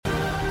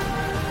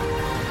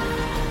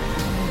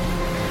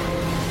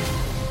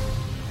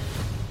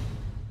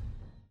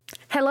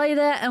Hello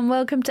there and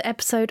welcome to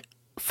episode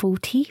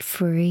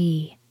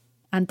 43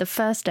 and the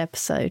first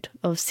episode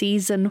of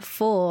season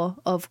 4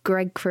 of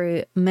Greg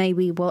Crew May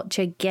We Watch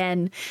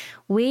Again.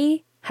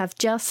 We have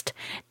just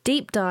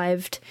deep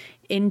dived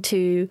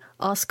into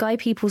our Sky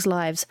People's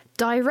lives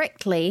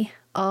directly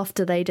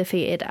after they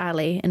defeated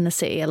Ali in the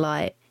City of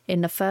Light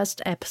in the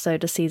first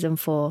episode of season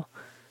 4.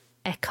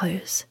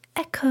 Echoes,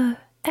 echo,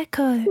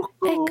 echo,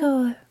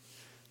 echo.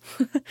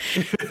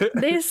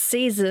 This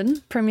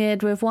season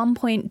premiered with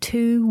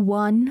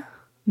 1.21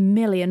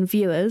 million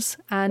viewers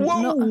and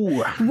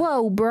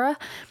whoa bruh,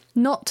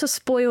 not to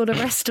spoil the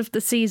rest of the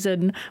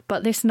season,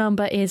 but this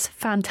number is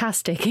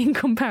fantastic in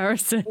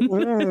comparison.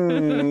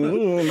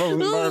 Doesn't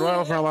bode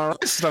well for the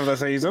rest of the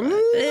season.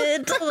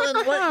 It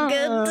doesn't look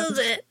good, does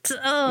it?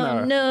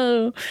 Oh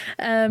no.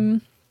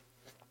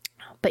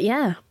 But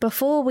yeah,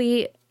 before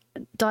we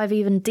dive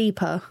even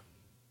deeper,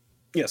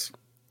 Yes.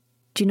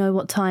 do you know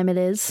what time it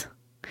is?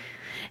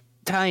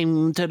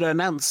 Time to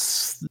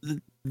announce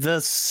the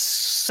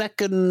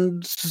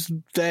second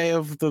day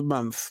of the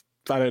month.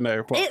 I don't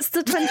know. What? It's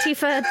the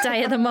 23rd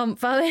day of the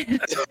month, Owen.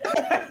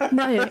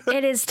 No,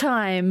 it is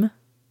time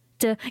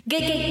to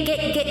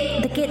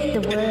get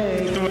the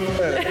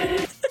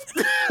word.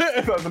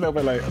 That was a little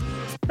bit late.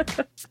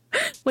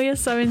 We are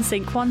so in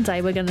sync. One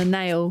day we're going to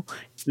nail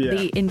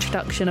the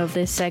introduction of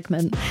this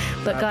segment.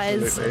 But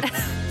Absolutely.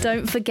 guys,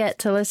 don't forget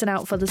to listen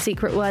out for the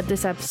secret word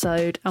this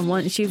episode. And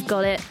once you've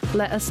got it,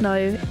 let us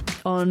know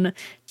on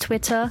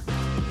Twitter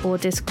or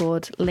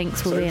Discord.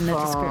 Links will be in the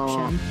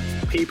description.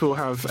 People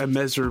have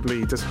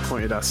immeasurably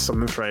disappointed us,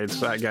 I'm afraid,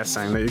 at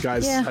guessing that you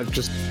guys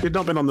you've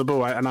not been on the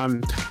ball, and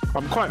I'm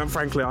quite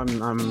frankly, I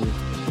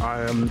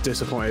am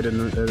disappointed,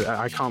 and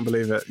I can't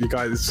believe it. You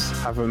guys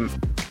haven't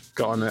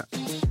gotten it.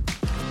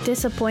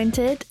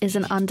 Disappointed is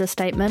an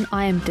understatement.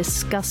 I am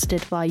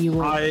disgusted by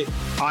you all. I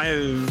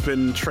have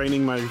been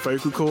training my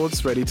vocal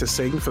cords ready to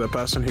sing for the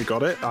person who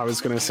got it. I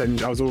was going to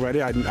send. I was all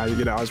ready. I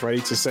was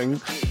ready to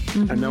sing,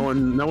 and no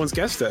one's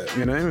guessed it.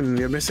 You know, and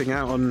you're missing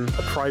out on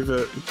a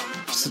private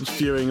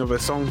viewing of a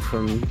song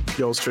from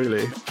yours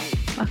truly.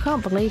 I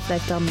can't believe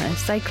they've done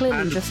this. They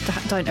clearly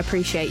just don't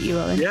appreciate you,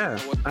 Owen. Yeah,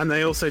 and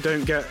they also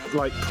don't get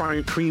like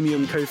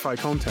premium Ko-Fi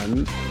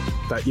content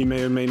that you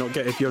may or may not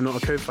get if you're not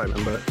a Ko-Fi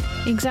member.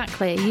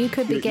 Exactly. You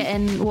could be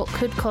getting what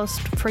could cost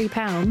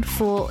 £3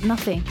 for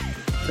nothing.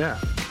 Yeah,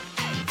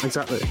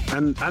 exactly.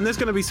 And there's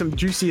going to be some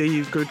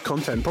juicy, good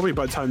content, probably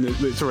by the time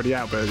it's already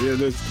out, but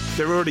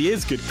there already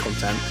is good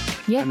content.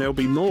 Yeah. And there'll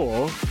be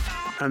more.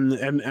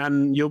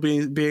 And you'll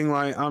be being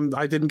like,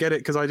 I didn't get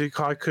it because I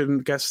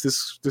couldn't guess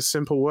this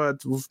simple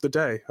word of the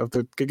day, of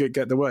the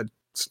get the word.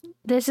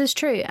 This is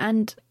true.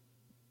 And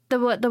the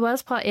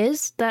worst part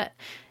is that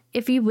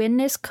if you win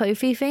this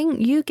Ko-Fi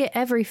thing, you get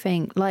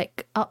everything,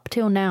 like, up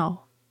till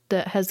now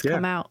that has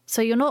come out.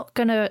 So you're not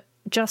going to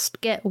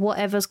just get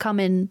whatever's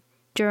coming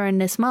during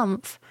this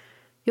month.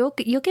 You're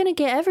going to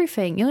get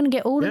everything. You're going to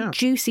get all the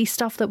juicy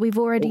stuff that we've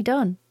already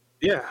done.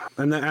 Yeah,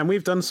 and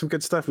we've done some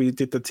good stuff. We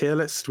did the tier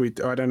list. I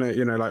don't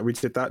know, we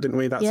did that, didn't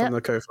we? That's on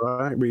the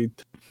Ko-Fi. We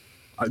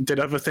did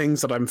other things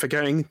that I'm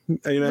forgetting.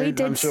 We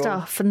did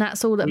stuff, and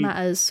that's all that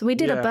matters. We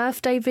did a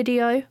birthday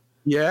video.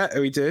 Yeah,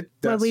 we did.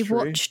 Where we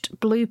watched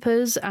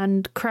bloopers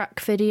and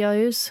crack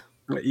videos.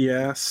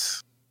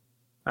 Yes.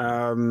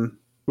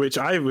 Which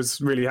I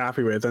was really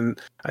happy with. And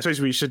I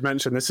suppose we should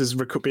mention this is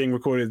being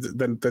recorded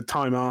the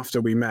time after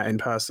we met in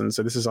person.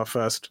 So this is our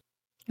first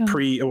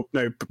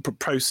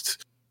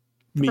post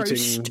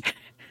meeting.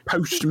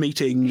 Post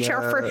meeting.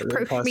 And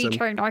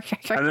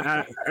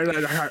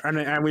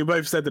we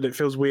both said that it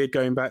feels weird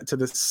going back to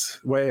this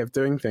way of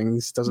doing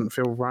things. Doesn't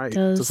feel right.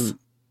 Isn't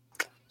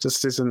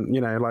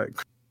like.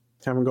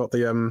 Haven't got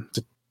the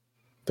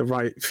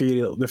right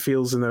feel, the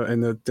feels in the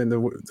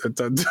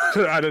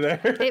I don't know.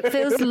 It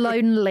feels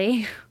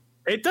lonely.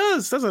 It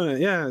does, doesn't it?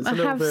 Yeah, it's a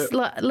little bit.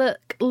 Look.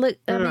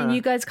 I mean,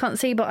 you guys can't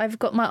see, but I've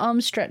got my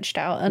arms stretched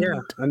out, and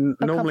and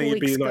a normally couple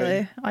weeks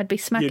ago, I'd be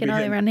smacking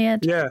Ali around the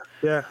head. Yeah,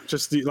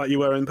 just like you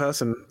were in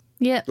person.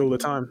 Yeah, all the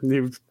time.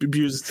 You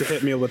abused to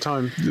hit me all the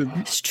time.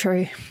 It's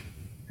true.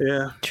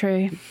 Yeah,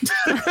 true.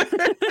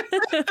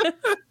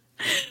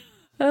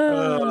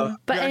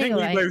 But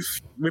anyway, I think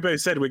we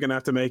both said we're going to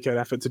have to make an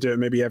effort to do it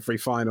maybe every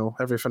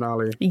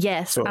finale.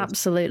 Yes,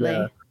 absolutely.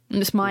 Yeah.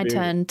 It's my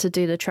turn to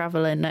do the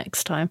travelling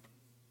next time.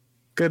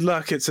 Good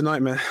luck. It's a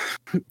nightmare.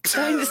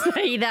 Don't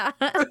say that.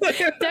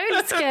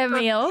 Don't scare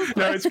me off.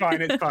 No, it's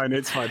fine. You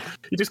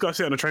just got to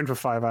sit on a train for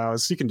 5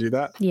 hours. You can do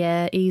that.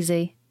 Yeah,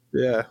 easy.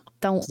 Yeah.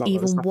 Don't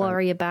even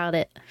worry about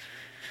it.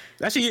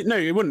 Actually, no,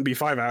 it wouldn't be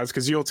 5 hours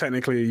because you're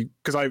technically,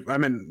 because I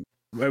meant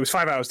it was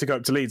 5 hours to go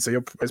up to Leeds,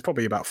 so it's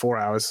probably about 4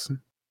 hours.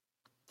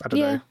 I don't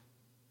know.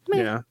 I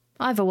mean,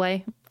 either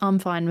way, I'm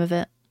fine with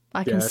it.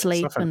 I can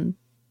sleep and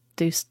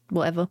do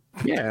whatever.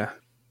 Yeah.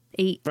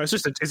 Eat. But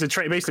it's a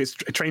train. Basically, it's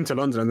a train to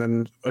London and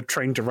then a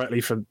train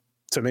directly to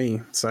me.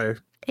 So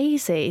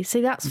easy.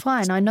 See, that's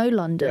fine. I know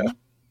London. Yeah,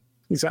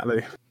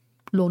 exactly.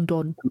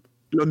 London.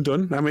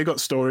 And we got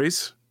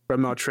stories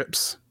from our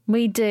trips.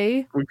 We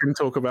do. We can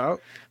talk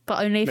about.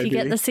 But only if you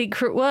get the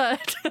secret word.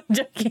 I'm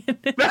joking.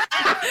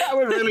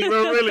 we're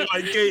really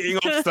like gating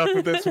off stuff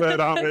with this word,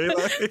 aren't we?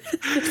 Like...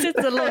 This is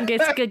the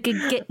longest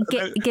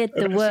get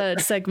the word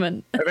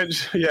segment.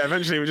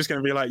 Eventually we're just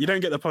going to be like, you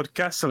don't get the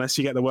podcast unless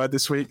you get the word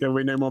this week. There'll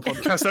be no more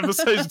podcast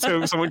episodes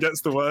until someone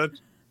gets the word.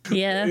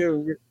 Yeah.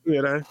 You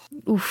know.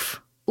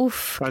 Oof.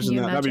 Imagine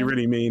that. That'd be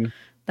really mean.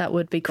 That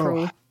would be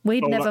cruel.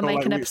 We'd never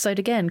make an episode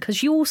again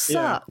because you all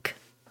suck. Yeah.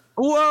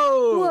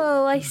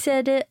 Whoa, I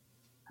said it.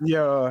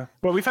 Yeah.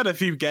 Well, we've had a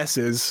few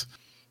guesses,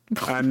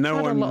 and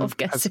no one. A lot of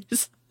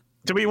guesses.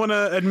 Do we want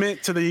to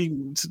admit to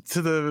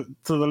the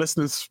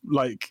listeners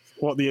like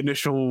what the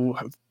initial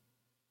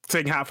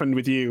thing happened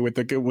with you with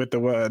the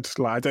word?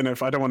 Like, I don't know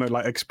if I don't want to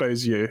like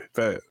expose you,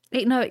 but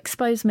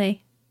expose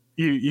me.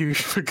 You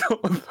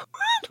forgot what the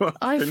word was.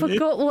 I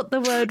forgot what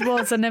the word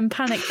was and then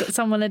panicked that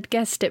someone had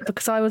guessed it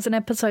because I was an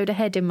episode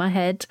ahead in my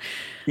head.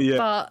 Yeah.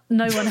 But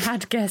no one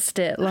had guessed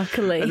it,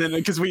 luckily. And then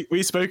because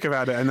we spoke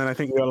about it, and then I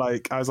think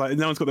I was like,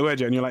 no one's got the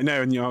word yet, and you're like,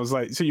 no, and I was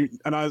like, so you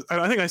and I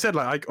think I said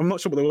like I'm not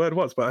sure what the word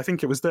was, but I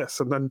think it was this,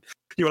 and then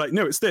you were like,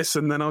 no, it's this,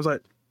 and then I was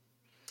like,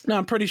 no,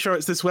 I'm pretty sure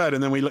it's this word,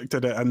 and then we looked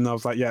at it, and I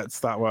was like, yeah,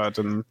 it's that word,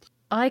 and.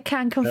 I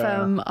can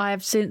confirm I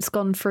have since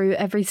gone through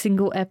every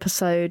single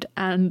episode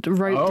and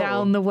wrote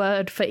down the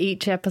word for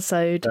each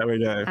episode. There we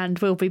go. And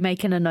we'll be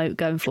making a note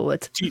going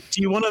forward. Do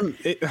you want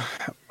to...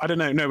 I don't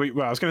know. No,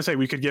 I was going to say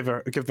we could give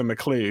them a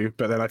clue,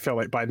 but then I feel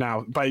like by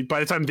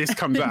the time this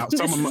comes out,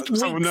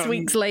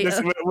 weeks later.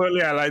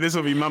 This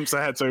will be months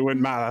ahead, so it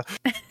wouldn't matter.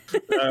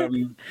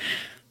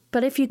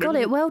 But if you got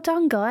it, well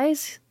done,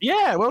 guys.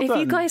 Yeah, well done. If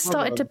you guys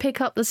started to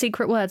pick up the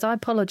secret words, I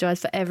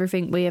apologise for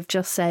everything we have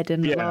just said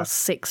in the last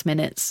 6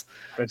 minutes.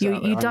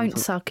 Exactly. You don't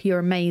suck. You're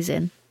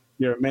amazing.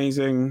 You're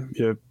amazing.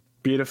 You're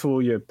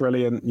beautiful. You're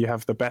brilliant. You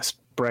have the best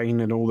brain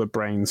in all the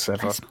brains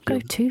ever. Let's not go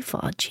too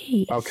far.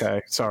 Jeez.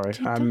 Okay, sorry.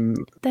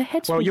 Their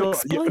heads will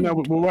explode.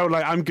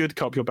 I'm good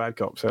cop. You're bad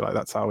cop. So like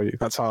that's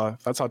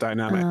our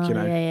dynamic. You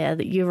know. Yeah.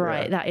 You're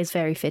right. That is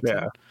very fitting.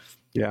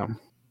 Yeah.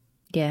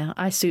 Yeah.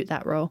 I suit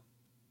that role.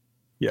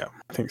 Yeah,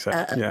 I think so.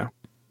 Yeah.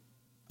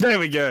 There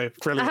we go.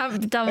 Brilliant. I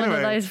haven't done one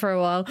of those for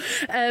a while.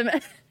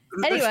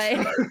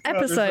 Anyway,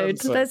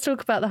 episode. Let's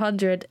talk about the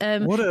 100.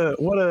 What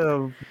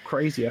a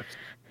crazy episode.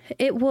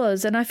 It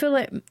was, and I feel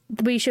like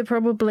we should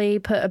probably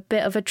put a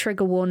bit of a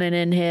trigger warning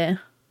in here.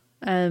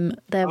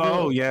 There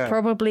will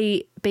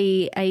probably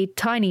be a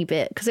tiny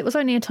bit, because it was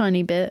only a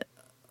tiny bit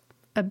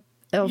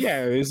of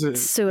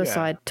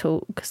suicide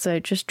talk. So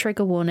just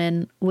trigger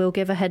warning. We'll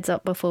give a heads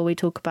up before we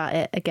talk about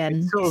it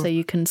again, so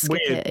you can skip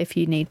it if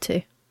you need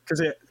to.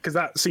 Because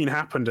that scene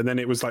happened, and then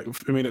it was like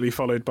immediately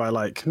followed by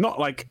like not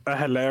like a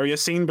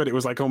hilarious scene, but it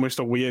was like almost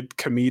a weird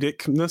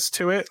comedicness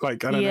to it.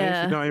 Like I don't know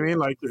if you know what I mean.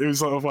 Like it was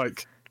sort of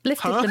like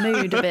lifted the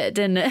mood a bit,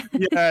 didn't it?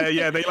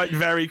 Yeah. They like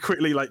very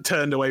quickly like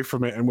turned away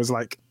from it and was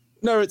like,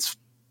 no, it's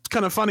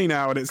kind of funny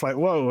now, and it's like,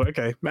 whoa,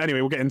 okay. Anyway,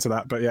 we'll get into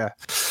that, but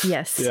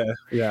yes,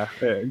 yeah.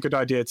 Good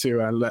idea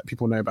to let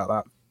people know about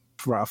that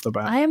right off the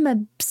bat. I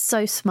am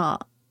so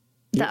smart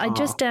that I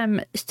just am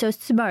so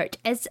smart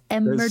as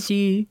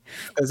emergy.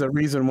 There's a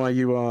reason why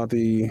you are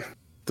the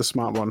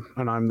smart one,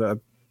 and I'm the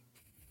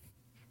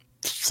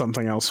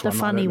something else the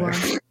funny one.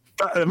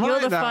 You're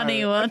the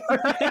funny one.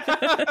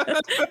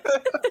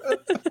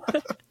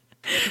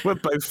 We're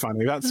both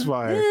funny. That's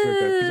why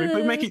we're good.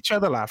 We make each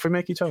other laugh.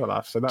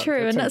 So that's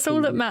true, and that's all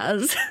that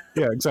matters.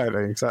 Yeah,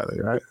 exactly.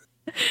 Right.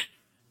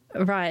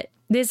 Right.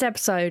 This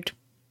episode,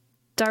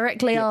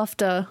 directly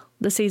after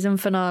the season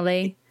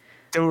finale.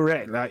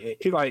 Direct,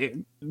 like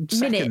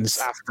seconds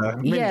after.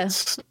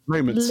 Moments.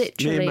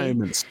 Literally. Mere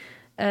moments.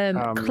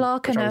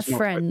 Clark and her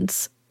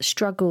friends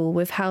struggle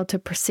with how to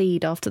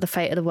proceed after the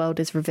fate of the world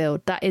is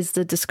revealed. That is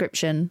the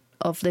description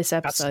of this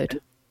episode.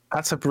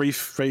 That's a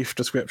brief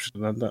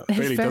description. That it's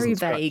really very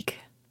vague.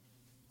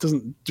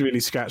 Doesn't really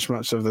scratch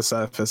much of the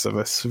surface of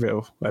this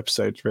real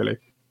episode, really.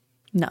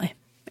 No,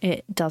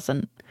 it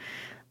doesn't.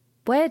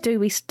 Where do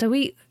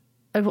we?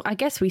 I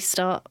guess we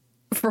start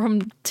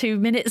from 2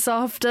 minutes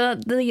after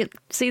the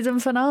season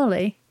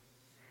finale.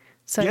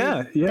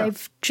 So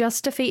they've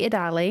just defeated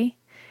Ali.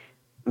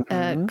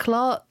 Mm-hmm.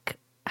 Clark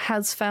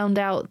has found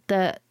out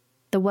that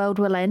the world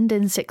will end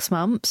in 6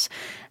 months,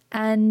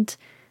 and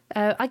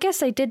I guess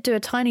they did do a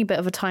tiny bit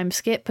of a time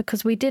skip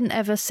because we didn't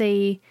ever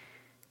see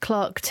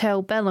Clark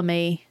tell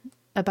Bellamy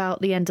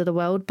about the end of the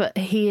world, but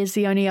he is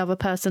the only other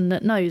person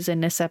that knows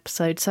in this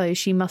episode, so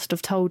she must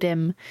have told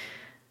him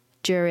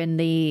during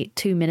the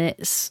 2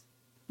 minutes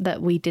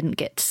that we didn't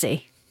get to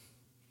see.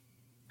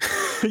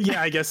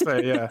 Yeah, I guess so.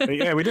 Yeah,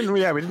 we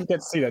didn't get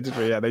to see that, did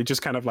we? Yeah, they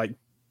just kind of like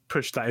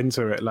pushed that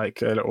into it,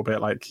 like a little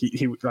bit, like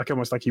he like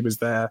almost like he was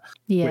there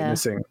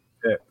witnessing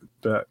it,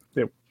 but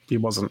he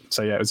wasn't.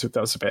 So yeah, that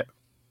was a bit.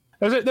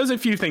 There's a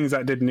few things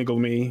that did niggle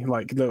me,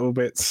 like little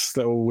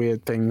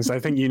weird things. I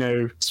think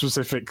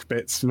specific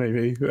bits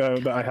maybe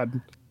that I had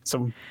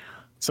something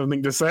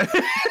to say.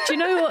 Do you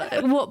know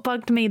what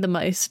bugged me the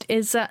most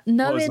is that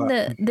knowing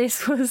that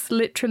this was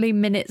literally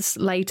minutes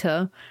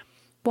later.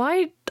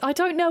 Why? I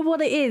don't know what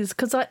it is,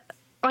 because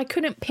I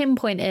couldn't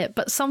pinpoint it,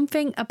 but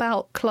something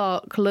about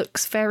Clark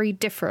looks very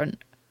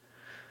different.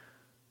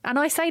 And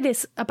I say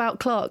this about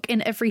Clark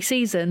in every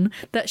season,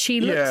 that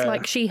she looks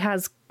like she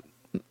has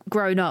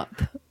grown up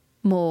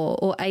more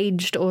or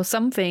aged or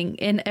something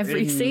in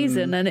every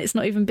season, and it's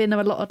not even been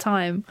a lot of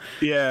time.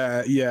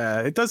 Yeah,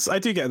 it does. I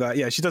do get that.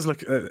 Yeah, she does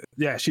look.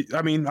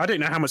 I mean, I don't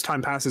know how much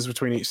time passes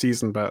between each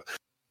season, but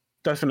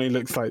definitely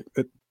looks like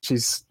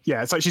she's.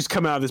 Yeah, it's like she's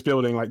come out of this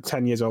building like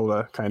 10 years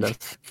older, kind of,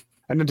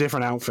 and a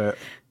different outfit.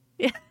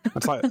 Yeah,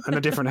 it's like and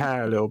a different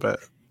hair a little bit.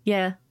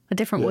 Yeah, a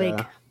different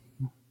wig.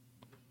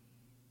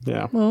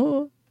 Yeah.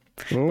 Oh.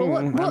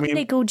 But what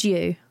niggled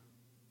you?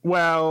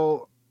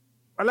 Well,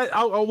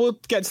 we'll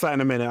get to that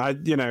in a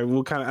minute.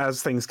 We'll kind of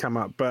as things come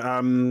up. But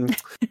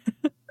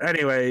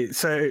anyway,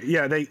 so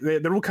yeah,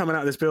 they're all coming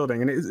out of this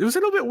building, and it was a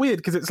little bit weird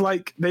because it's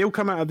like they all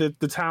come out of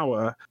the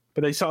tower,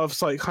 but they sort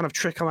of like kind of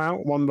trickle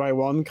out one by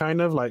one,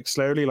 kind of like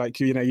slowly. Like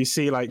you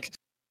see like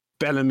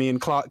Bellamy and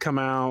Clark come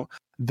out,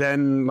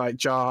 then like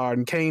Jar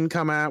and Kane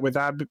come out with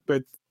Abby,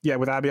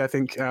 I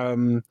think,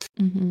 and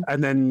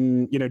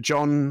then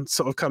John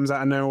sort of comes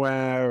out of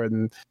nowhere,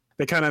 and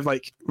they kind of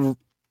like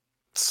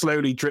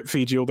slowly drip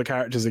feed you all the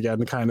characters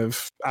again, kind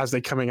of as they're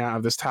coming out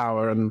of this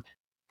tower, and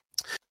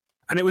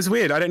it was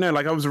weird. I don't know,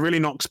 like I was really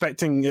not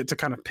expecting it to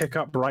kind of pick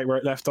up right where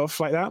it left off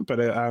like that, but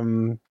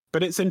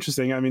it's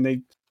interesting. I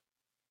mean,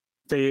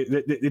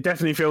 it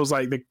definitely feels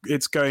like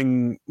it's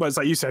going. Well, it's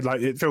like you said,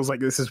 like it feels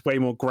like this is way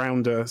more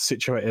grounder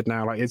situated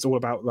now. Like it's all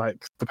about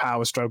like the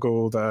power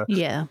struggle.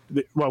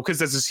 Because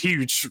there's this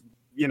huge,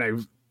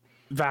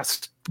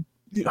 vast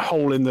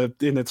hole in the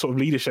sort of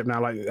leadership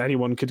now. Like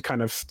anyone could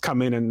kind of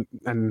come in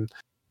and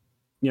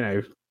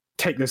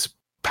take this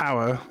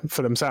power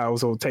for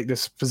themselves, or take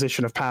this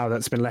position of power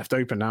that's been left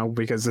open now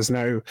because there's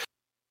no,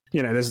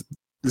 there's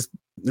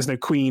no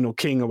queen or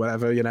king or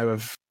whatever,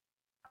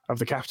 of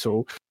the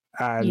capital.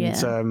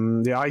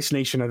 And the Ice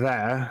Nation are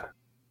there,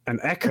 and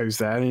Echo's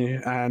there,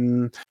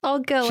 and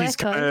she's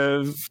Echo. kind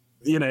of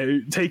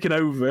taken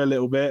over a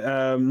little bit.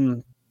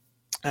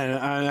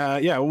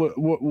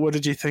 What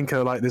did you think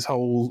of like this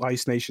whole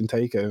Ice Nation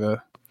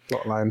takeover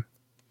plotline?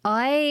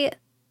 I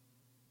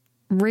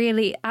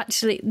really,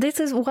 this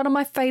is one of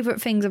my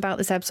favorite things about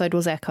this episode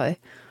was Echo,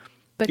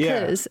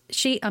 because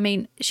she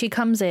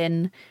comes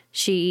in,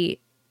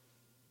 she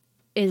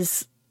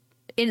is.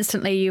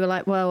 Instantly you were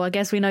like, well, I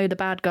guess we know who the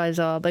bad guys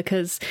are,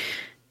 because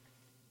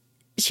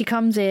she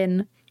comes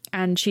in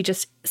and she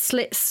just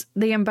slits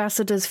the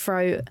ambassador's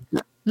throat.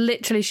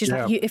 Literally, she's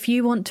like, if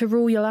you want to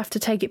rule, you'll have to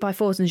take it by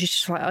force. And she's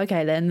just like,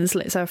 okay, then, and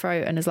slits her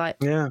throat and is like,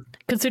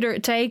 consider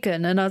it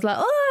taken. And I was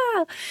like,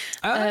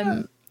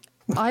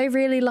 I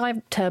really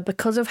liked her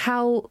because of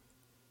how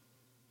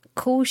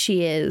cool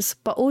she is,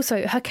 but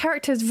also her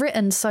character is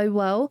written so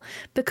well,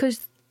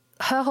 because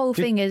her whole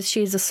thing is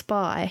she's a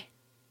spy.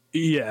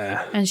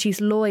 Yeah. And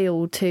she's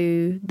loyal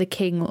to the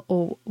king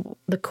or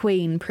the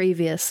queen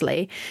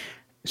previously.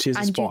 She's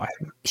a spy.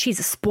 She's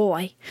a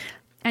spy.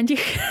 And you...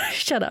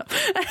 Shut up.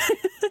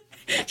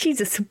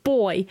 She's a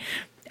spy.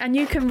 And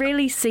you can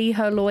really see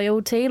her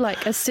loyalty.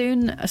 Like, as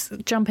soon as...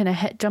 Jumping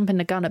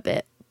the gun a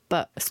bit.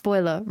 But,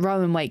 spoiler,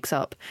 Rowan wakes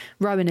up.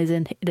 Rowan is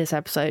in this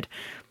episode.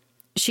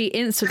 She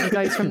instantly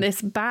goes from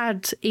this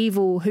bad,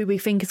 evil, who we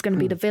think is going to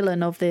be the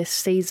villain of this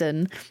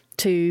season,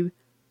 to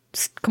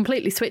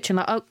completely switching.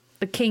 Like, oh,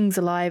 the king's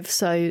alive,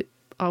 so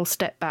I'll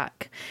step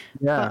back.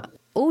 Yeah. But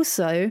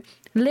also,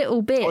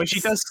 little bits... Well, she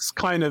does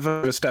kind of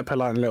overstep her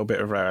line a little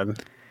bit of Rowan.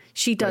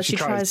 She does. She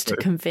tries to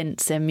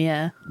convince him,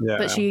 yeah.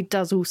 But she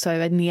does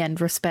also, in the end,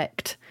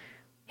 respect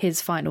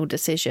his final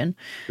decision.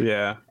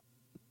 Yeah.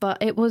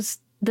 But it was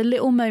the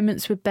little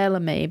moments with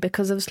Bellamy,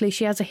 because obviously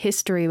she has a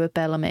history with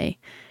Bellamy.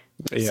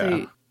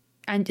 Yeah.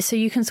 So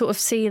you can sort of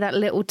see that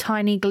little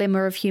tiny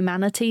glimmer of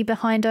humanity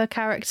behind her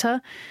character.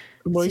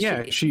 Well,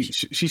 so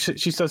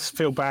she does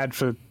feel bad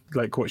for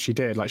like what she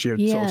did. Like she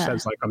sort of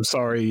says, like, "I'm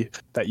sorry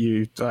that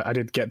I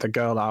did get the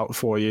girl out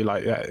for you,"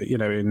 like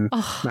in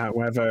Mount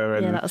Weather.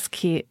 And that was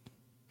cute.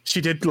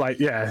 She did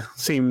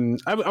seem.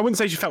 I wouldn't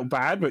say she felt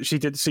bad, but she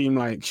did seem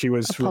like she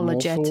was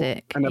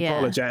apologetic kind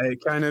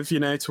of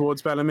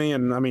towards Bellamy.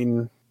 And I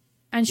mean,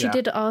 and she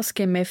did ask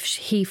him if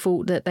he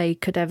thought that they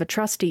could ever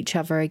trust each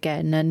other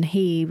again, and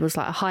he was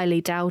like, "I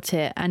highly doubt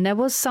it." And there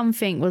was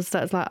something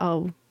that was like,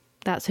 "Oh,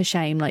 that's a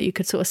shame." Like you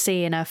could sort of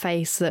see in her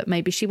face that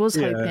maybe she was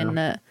hoping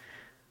that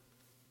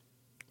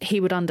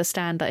he would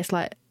understand that it's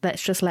like,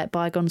 let's just let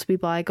bygones be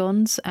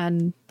bygones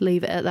and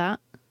leave it at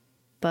that.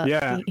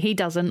 But he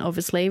doesn't,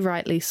 obviously,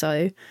 rightly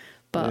so.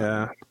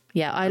 But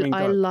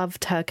I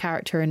loved her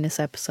character in this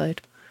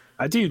episode.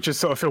 I do just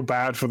sort of feel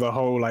bad for the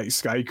whole like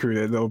Sky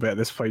Crew a little bit at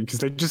this point, because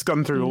they've just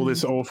gone through all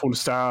this awful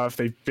stuff.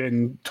 They've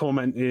been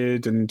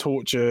tormented and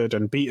tortured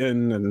and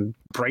beaten and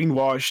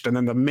brainwashed, and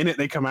then the minute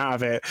they come out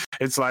of it,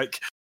 it's like,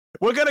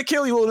 we're gonna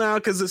kill you all now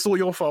because it's all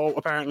your fault,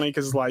 apparently,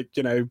 because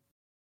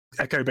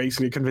Echo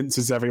basically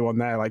convinces everyone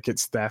there like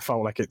it's their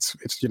fault, like it's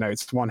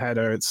one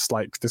header, it's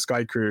like the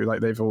Sky Crew,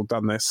 like they've all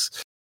done this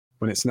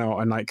when it's not,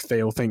 and like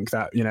they all think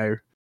that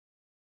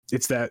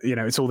it's their,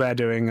 it's all they're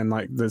doing, and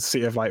like the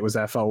Sea of Light was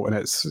their fault, and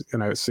it's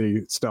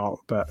it's not.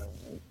 But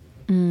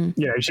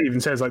she even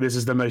says like this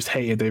is the most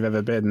hated they've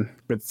ever been,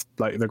 with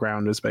like the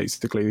Grounders,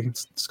 basically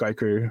Sky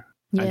Crew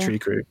and Tree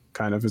Crew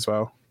kind of as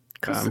well.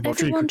 Because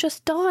everyone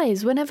just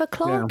dies whenever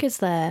Clark is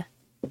there.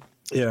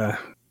 Yeah.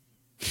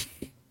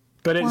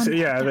 But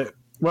it's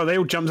well, they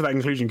all jump to that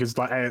conclusion because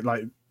Clark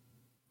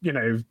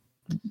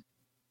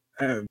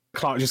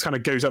just kind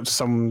of goes up to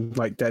some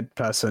like dead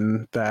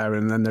person there,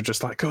 and then they're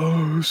just like,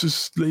 oh, it's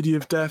just Lady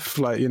of Death,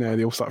 like,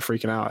 they all start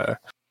freaking out at her.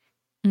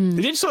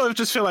 It did sort of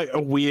just feel like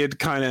a weird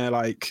kind of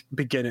like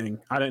beginning.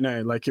 I don't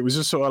know, like it was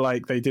just sort of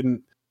like they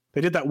did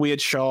that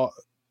weird shot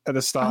at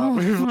the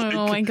start.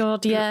 Oh my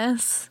god,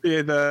 yes.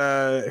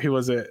 Yeah, who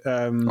was it?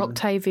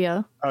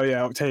 Octavia. Oh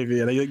yeah,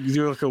 Octavia. They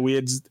do like a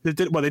weird. They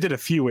did a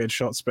few weird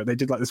shots, but they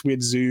did like this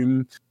weird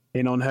zoom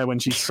in on her when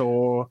she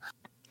saw.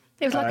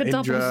 It was like a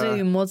Indra. double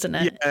zoom, wasn't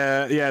it?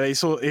 Yeah. They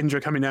saw Indra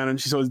coming down, and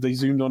they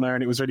zoomed on her,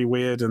 and it was really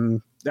weird.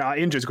 And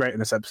Indra's great in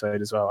this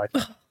episode as well, I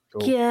think.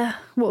 Cool. Yeah,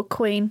 what a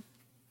queen.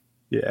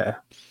 Yeah.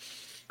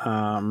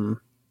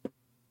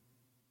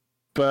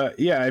 But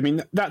yeah, I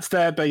mean, that's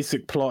their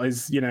basic plot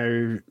is,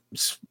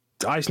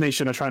 Ice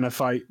Nation are trying to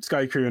fight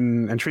Sky Crew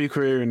and Tree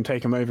Crew and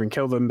take them over and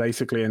kill them,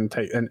 basically. And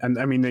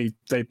I mean,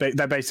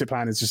 their basic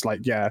plan is just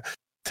like,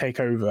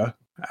 take over,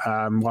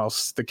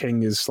 whilst the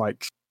king is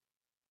like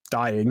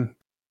dying.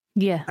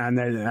 Yeah. And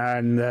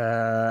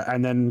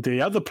then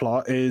the other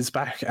plot is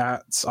back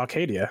at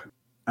Arcadia.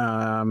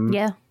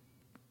 Yeah.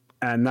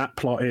 And that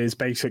plot is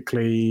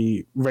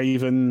basically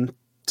Raven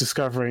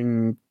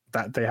discovering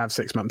that they have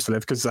 6 months to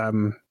live, because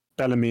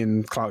Bellamy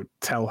and Clark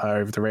tell her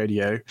over the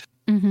radio.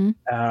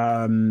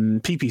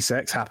 PP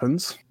sex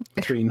happens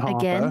between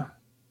Harper.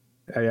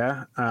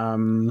 Again.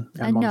 And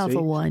another Monty.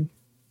 one.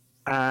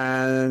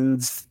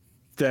 And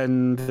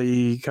then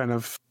the kind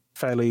of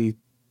fairly,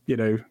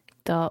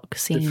 dark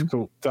scene.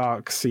 Difficult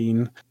dark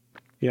scene.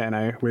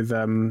 With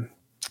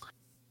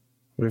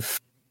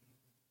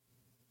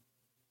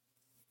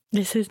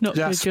this is not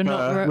Jasper, good. You're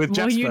not with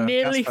Jasper, you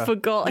nearly Jasper.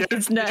 forgot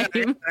his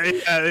name. Yeah.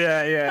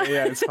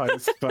 It's fine.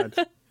 It's fine.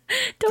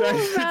 Don't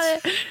worry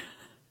about it.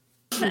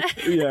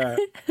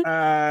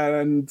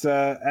 And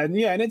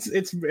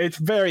it's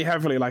very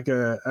heavily like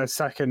a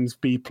second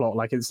B plot.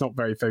 Like it's not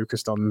very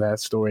focused on their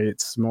story.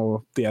 It's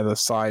more the other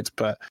side.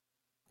 But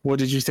what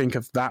did you think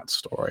of that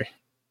story?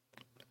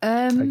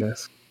 I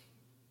guess.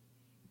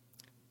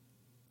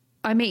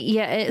 I mean,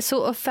 it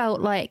sort of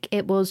felt like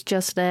it was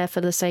just there for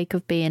the sake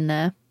of being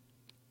there.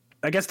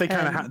 I guess they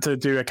kind of had to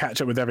do a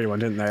catch up with everyone,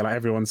 didn't they? Like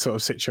everyone's sort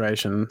of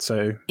situation.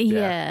 So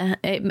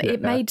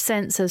it made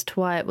sense as to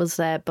why it was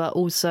there, but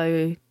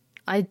also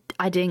I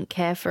didn't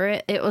care for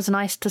it. It was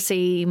nice to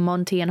see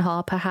Monty and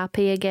Harper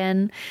happy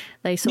again.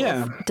 They sort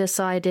of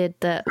decided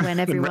that when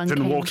everyone Raven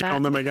came walking back,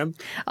 on them again.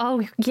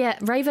 Oh yeah,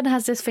 Raven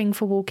has this thing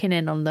for walking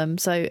in on them.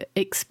 So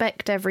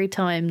expect every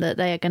time that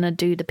they are going to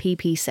do the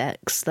PP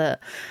sex that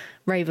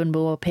Raven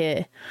will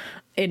appear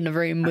in the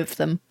room with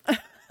them.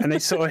 And they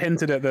sort of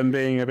hinted at them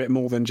being a bit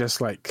more than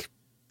just like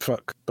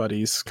fuck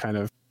buddies, kind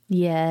of.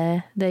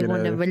 Yeah, they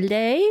want a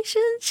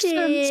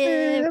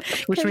relationship,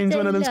 which means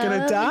one of them's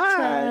going to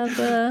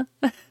die.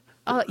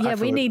 Oh yeah,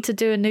 we need to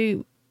do a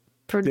new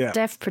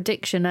death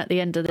prediction at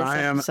the end of this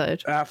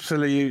episode.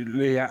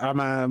 Absolutely,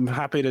 I'm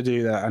happy to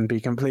do that and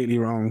be completely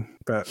wrong,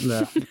 but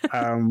no.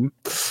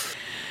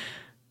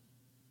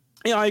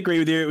 Yeah, I agree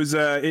with you. It was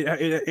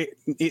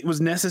it was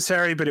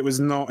necessary, but it was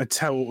not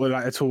at all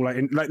like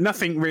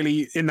nothing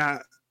really in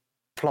that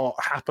plot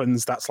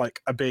happens that's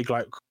like a big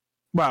like.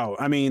 Well,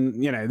 I mean,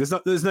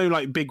 there's no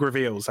like big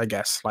reveals, I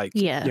guess. Like,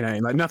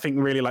 like nothing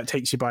really like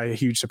takes you by a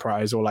huge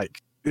surprise or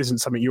like isn't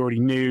something you already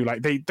knew.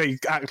 Like they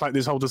act like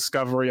this whole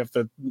discovery of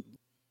the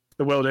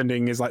world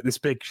ending is like this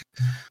big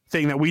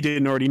thing that we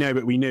didn't already know,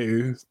 but we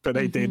knew, but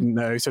they didn't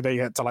know. So they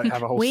had to like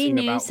have a whole scene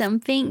about. We knew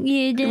something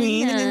you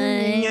didn't know.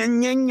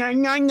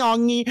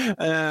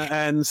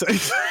 And so.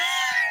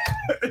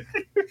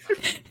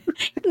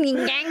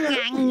 There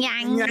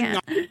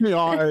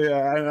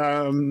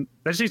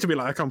seems to be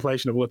like a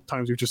compilation of all the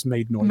times we've just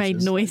made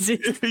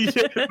noises.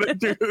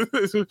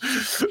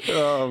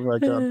 Oh my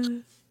god.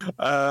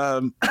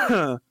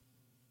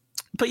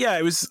 But yeah,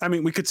 it was. I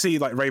mean, we could see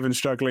like Raven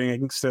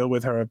struggling still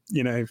with her,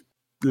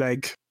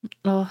 leg.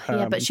 Oh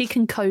yeah, but she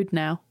can code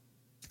now.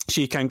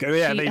 She can go.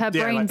 Yeah, her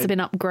brains have been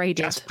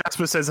upgraded.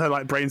 Jasper says her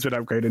like brain's been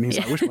upgraded, and he's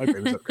like, "I wish my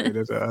brain was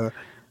upgraded."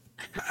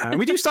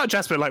 We do start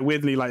Jasper like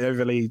weirdly, like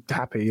overly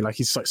happy, like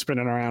he's like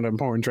spinning around and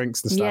pouring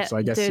drinks and stuff. Yeah, so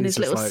I guess doing he's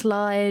his little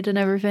slide and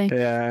everything.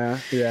 Yeah,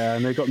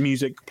 and they've got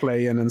music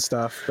playing and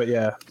stuff. But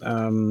yeah,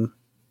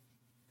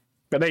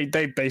 but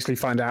they basically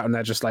find out and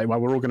they're just like, well,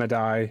 we're all gonna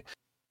die,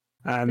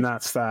 and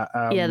that's that.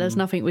 There's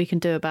nothing we can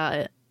do about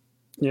it.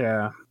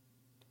 Yeah,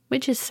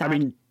 which is sad. I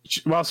mean,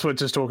 whilst we're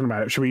just talking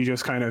about it, should we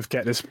just kind of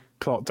get this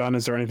plot done?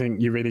 Is there anything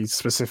you really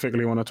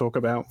specifically want to talk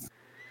about?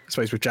 I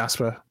suppose with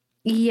Jasper.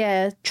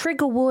 Yeah,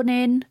 trigger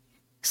warning.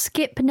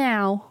 Skip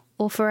now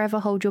or forever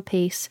hold your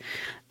peace.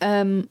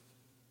 Or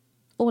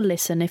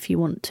listen if you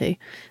want to.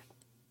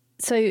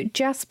 So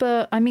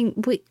Jasper, I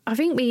think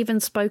we even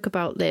spoke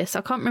about this.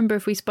 I can't remember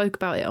if we spoke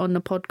about it on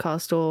the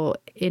podcast or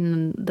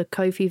in the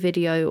Kofi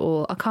video,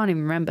 or I can't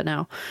even remember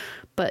now.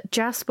 But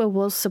Jasper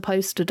was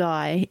supposed to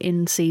die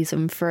in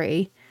season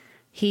 3.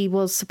 He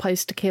was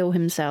supposed to kill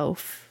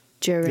himself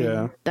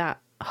during that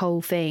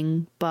whole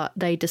thing, but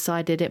they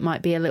decided it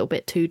might be a little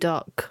bit too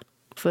dark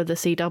for the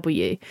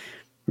CW.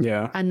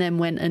 Yeah. And then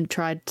went and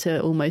tried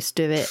to almost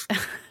do it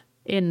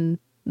in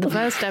the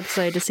first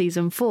episode of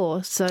season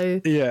 4. So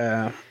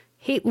yeah.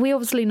 We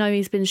obviously know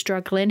he's been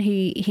struggling.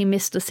 He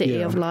missed the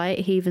City of Light.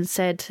 He even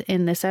said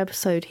in this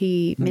episode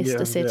he missed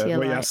the City of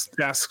Light.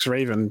 He asks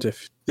Raven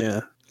if,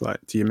 like,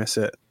 do you miss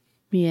it?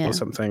 Yeah. Or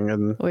something.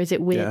 And or is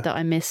it weird that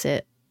I miss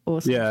it? Or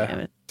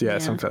something. Yeah,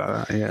 something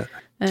like that,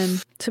 yeah.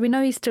 So we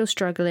know he's still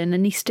struggling,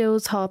 and he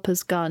steals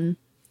Harper's gun,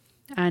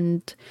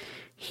 and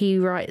he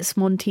writes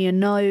Monty a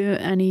note,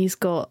 and he's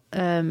got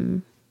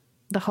the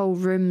whole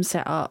room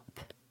set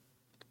up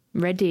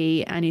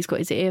ready, and he's got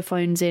his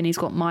earphones in, he's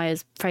got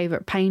Maya's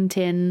favourite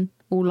painting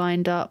all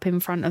lined up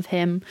in front of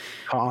him.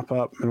 Harp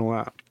up and all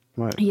that.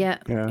 Like,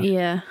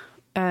 yeah.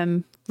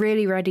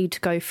 Really ready to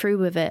go through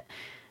with it.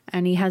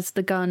 And he has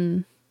the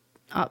gun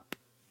up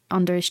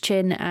under his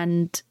chin,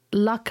 and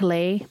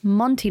luckily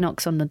Monty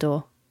knocks on the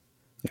door.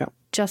 Yeah.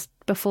 Just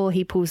before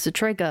he pulls the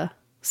trigger.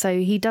 So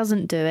he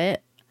doesn't do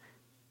it.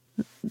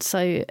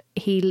 So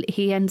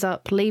he ends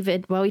up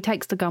leaving. Well, he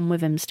takes the gun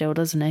with him still,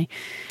 doesn't he?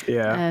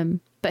 Yeah.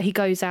 But he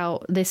goes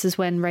out. This is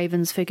when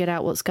Raven's figured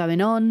out what's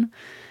going on.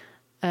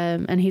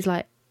 And he's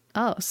like,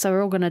 oh, so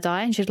we're all going to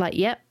die? And she's like,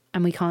 yep.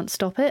 And we can't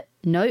stop it?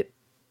 Nope.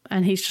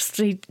 And he's just...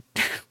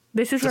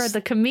 this is where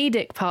the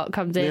comedic part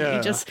comes in. Yeah.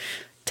 He just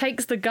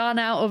takes the gun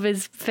out of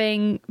his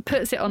thing,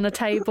 puts it on the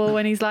table,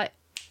 and he's like,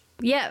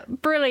 yeah,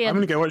 brilliant. I'm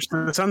going to go watch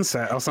the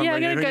sunset or something. Yeah,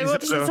 I'm going to go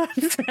watch the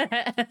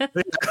sunset.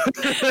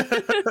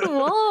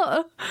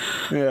 What?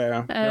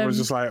 Yeah. It was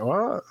just like,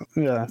 what?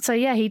 Yeah. So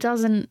yeah, he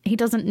doesn't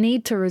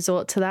need to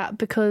resort to that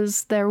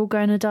because they're all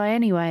going to die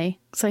anyway.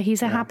 So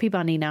he's a happy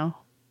bunny now.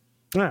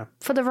 Yeah.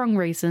 For the wrong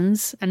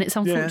reasons, and it's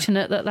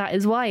unfortunate that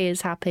is why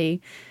he's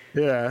happy.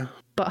 Yeah.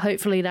 But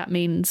hopefully that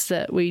means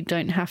that we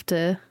don't have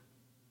to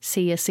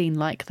see a scene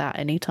like that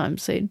anytime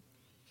soon.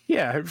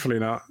 Yeah, hopefully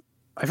not.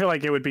 I feel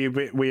like it would be a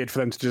bit weird for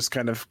them to just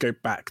kind of go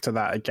back to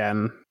that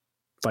again,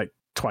 like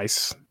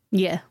twice.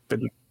 Yeah. But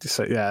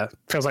so, yeah,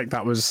 feels like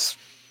that was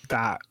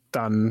that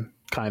done,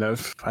 kind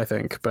of, I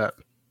think, but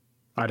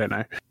I don't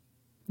know.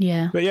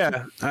 Yeah. But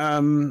yeah, I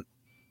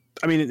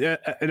mean,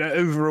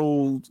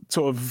 overall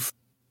sort of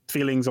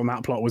feelings on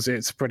that plot was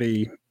it's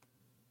pretty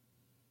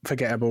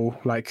forgettable.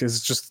 Like,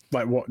 it's just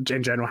like what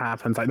in general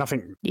happens. Like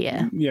nothing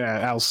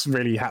else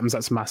really happens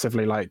that's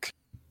massively like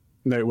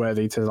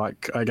noteworthy to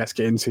like, I guess,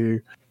 get into.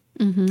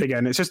 Mm-hmm.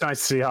 Again, it's just nice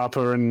to see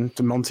Harper and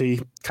Monty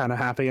kind of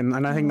happy, and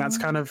I think that's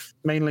kind of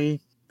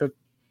mainly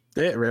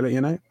it, really, you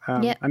know.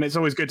 And it's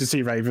always good to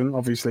see Raven,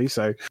 obviously.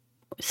 So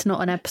it's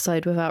not an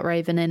episode without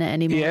Raven in it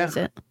anymore, is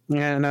it?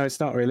 Yeah, no,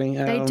 it's not really.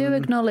 They do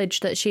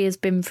acknowledge that she has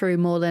been through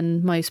more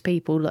than most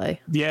people, though.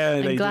 Yeah,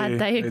 I'm glad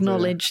they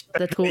acknowledged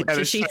the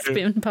torture she's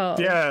been part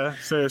of. Yeah,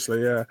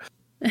 seriously, yeah.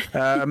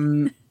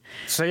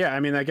 So yeah, I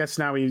mean, I guess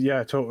now we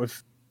talk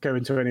of go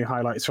into any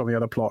highlights from the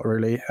other plot,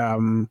 really.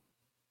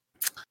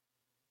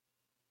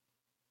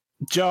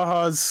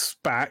 Jaha's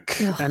back,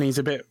 and he's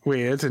a bit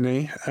weird, isn't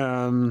he?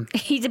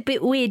 He's a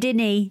bit weird, isn't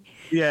he?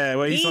 Yeah,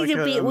 well, he's like,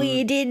 a bit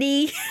weird, isn't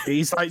he?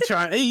 He's like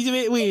he's a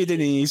bit weird,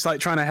 isn't he? He's like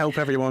trying to help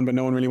everyone, but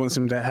no one really wants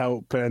him to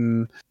help,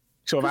 and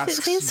sort of asks.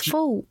 It's his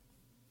fault.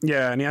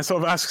 Yeah, and he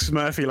sort of asks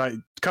Murphy, like,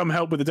 "Come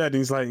help with the dead," and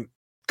he's like,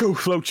 "Go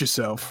float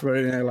yourself,"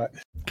 right? You know, like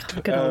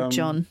good old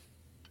John.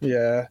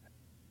 Yeah,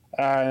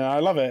 I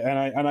love it,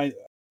 and I.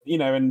 You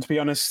know, and to be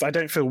honest, I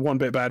don't feel one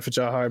bit bad for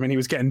Jaha. I mean, he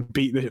was getting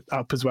beat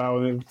up as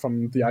well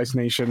from the Ice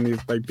Nation.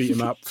 They beat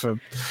him up so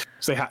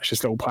they hatched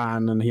this little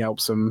plan, and he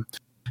helps them.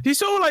 He's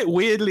sort of like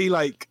weirdly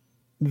like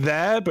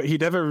there, but he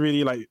never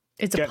really like.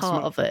 It's a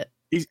part of it.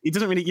 He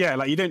doesn't really,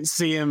 like you don't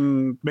see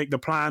him make the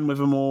plan with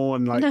them all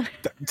and like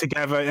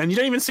together, and you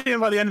don't even see him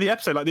by the end of the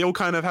episode. Like they all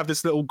kind of have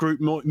this little group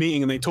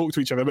meeting and they talk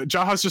to each other, but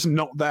Jaha's just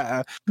not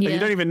there. Yeah. And you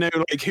don't even know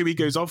like who he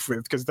goes off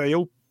with because they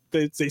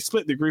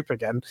split the group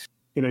again.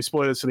 You know,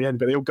 spoilers for the end,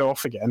 but they all go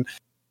off again.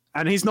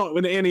 And he's not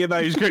in any of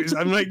those groups.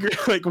 I'm like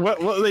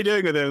what are they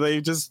doing with him? Are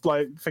they just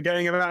like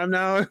forgetting about him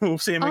now? We'll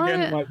see him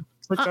again in like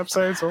 6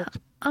 episodes. Or...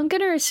 I'm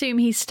going to assume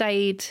he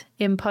stayed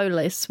in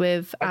Polis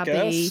with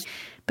Abby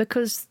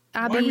because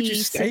Abby... Why would you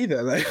stay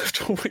there though,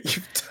 after what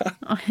you've done?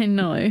 I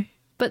know.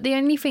 But the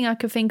only thing I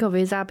could think of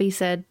is Abby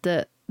said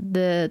that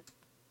the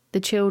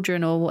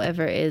children or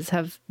whatever it is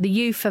the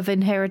youth have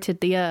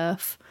inherited the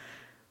earth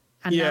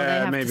and now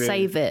they have to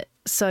save it.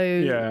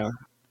 So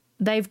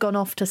they've gone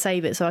off to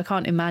save it, so I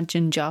can't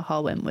imagine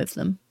Jaha went with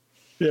them.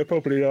 Yeah,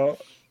 probably not.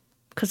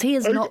 Because he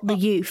is not the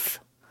youth.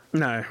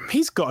 No,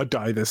 he's got to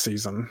die this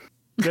season.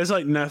 There's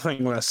like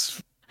nothing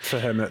less for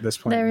him at this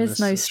point. There is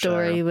no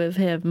story with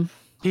him.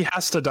 He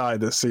has to die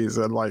this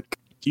season. Like,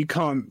 you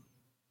can't...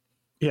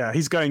 Yeah,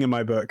 he's going in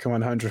my book,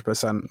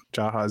 100%.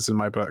 Jaha's in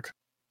my book.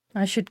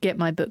 I should get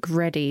my book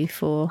ready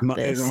for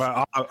this.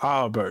 Well,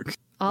 our book.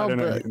 Our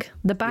book.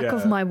 The back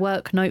of my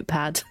work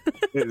notepad.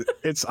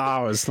 It's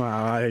ours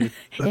now.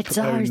 It's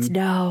ours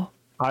now.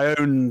 I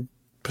own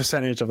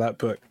percentage of that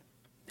book.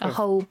 A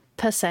whole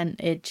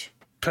percentage.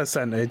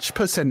 Percentage.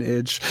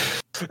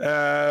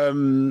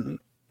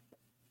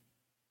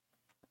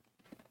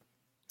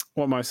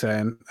 What am I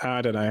saying?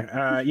 I don't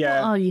know. Yeah.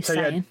 What are you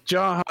saying?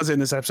 Yeah, Jaha's in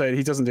this episode.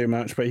 He doesn't do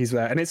much, but he's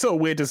there, and it's sort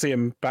of weird to see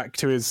him back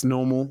to his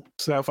normal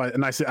self.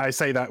 I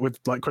say that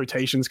with like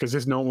quotations because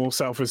his normal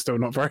self is still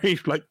not very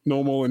like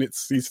normal, and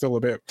he's still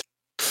a bit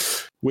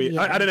weird.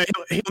 Yeah. I don't know.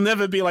 He'll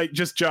never be like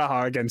just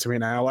Jaha again to me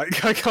now.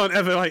 Like I can't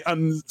ever like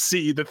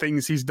unsee the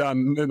things he's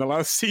done in the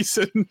last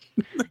season.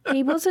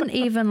 He wasn't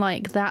even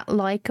like that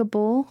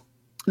likable.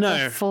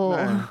 No.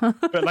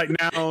 But like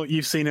now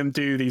you've seen him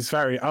do these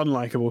very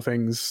unlikable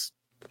things.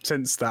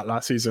 Since that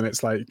last season,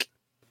 it's like,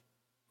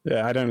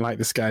 yeah, I don't like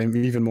this guy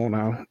even more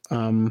now.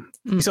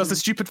 He still has the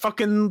stupid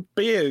fucking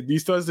beard. He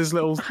still has this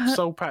little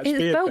soul patch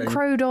beard. It's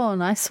velcroed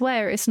on. I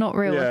swear it's not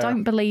real. Yeah. I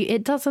don't believe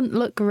it. Doesn't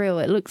look real.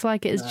 It looks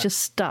like it's just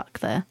stuck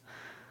there.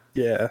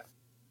 Yeah.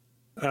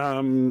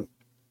 But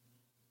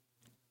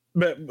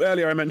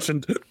earlier I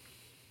mentioned.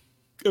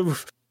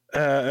 Oof.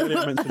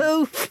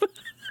 Oof.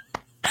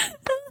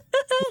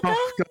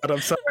 Oh God, I'm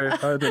sorry.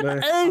 I don't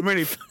know.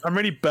 I'm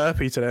really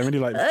burpy today. I'm really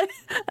like.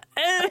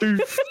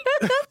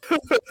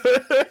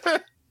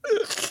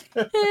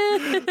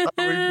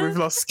 We've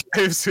lost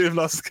Scoves. We've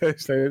lost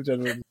Scoves, ladies and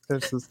gentlemen.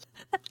 Scoves has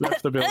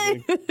left the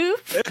building.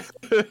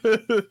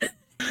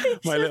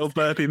 My little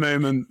burpy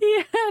moment.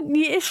 Yeah,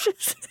 it's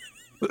just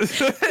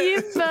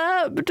you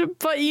burped,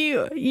 but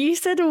you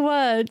said a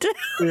word.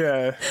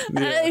 Yeah.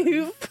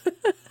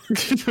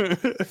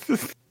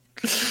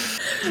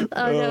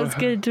 Oh, that was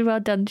good. Well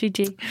done,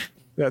 Gigi.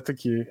 Yeah,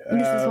 thank you.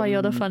 This is why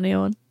you're the funny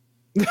one.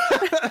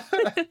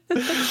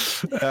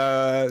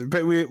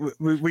 But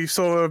we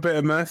saw a bit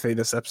of Murphy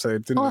this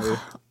episode, didn't we?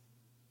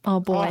 Oh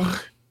boy.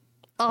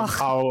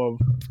 Our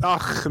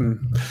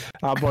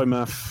boy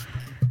Murph.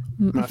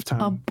 Murph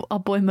Town. Our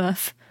boy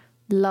Murph.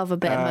 Love a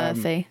bit of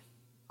Murphy.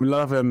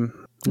 Love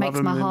him. Makes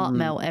my heart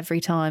melt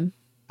every time.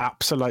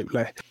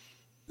 Absolutely.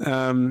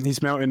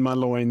 He's melting my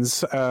loins.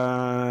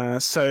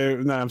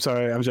 So no, I'm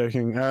sorry, I'm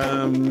joking.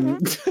 No,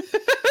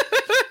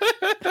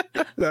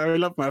 I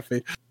love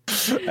Murphy.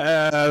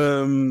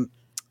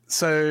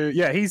 So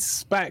yeah,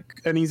 he's back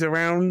and he's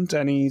around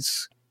and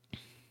he's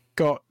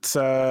got.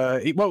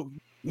 What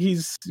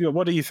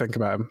do you think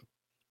about him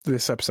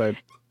this episode?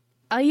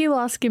 Are you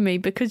asking me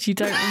because you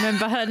don't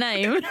remember her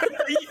name?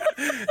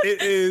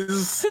 It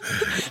is.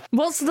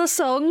 What's the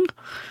song?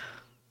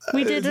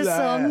 We did a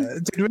song.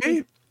 Did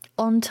we?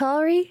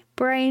 Ontari,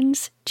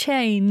 Brains,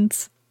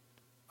 Chains.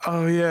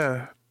 Oh,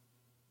 yeah.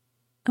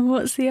 And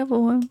what's the other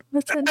one?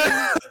 What's her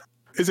name?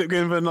 Is it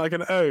given like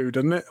an O,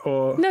 doesn't it?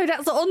 Or no,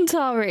 that's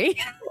Ontari.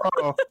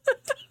 Oh.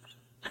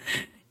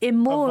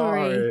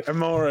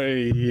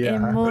 Imori, yeah.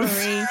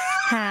 Imori,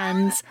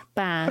 hands,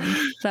 band.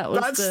 That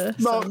was That's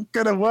not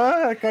gonna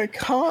work. I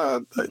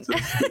can't.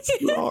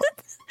 It's not.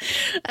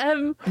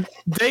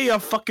 They are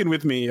fucking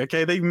with me,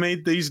 okay? They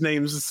made these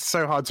names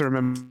so hard to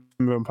remember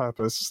on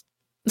purpose.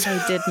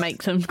 They did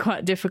make them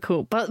quite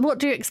difficult. But what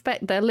do you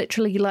expect? They're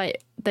literally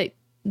like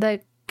they're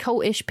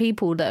cultish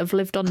people that have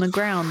lived on the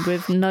ground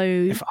with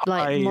no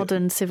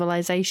modern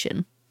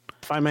civilization.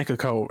 If I make a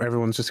cult,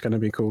 everyone's just going to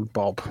be called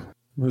Bob.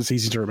 It's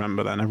easy to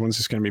remember then. Everyone's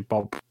just going to be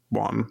Bob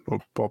 1 or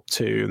Bob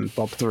 2 and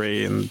Bob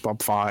 3 and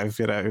Bob 5.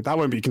 You know, that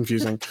won't be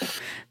confusing.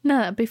 No,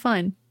 that'd be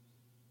fine.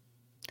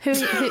 Who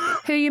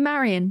are you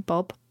marrying,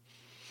 Bob?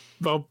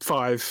 Bob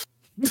 5.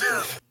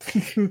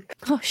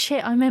 Oh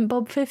shit! I meant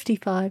Bob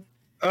 55.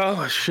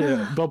 Oh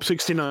shit! Bob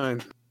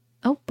 69.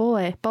 Oh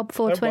boy, Bob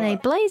 420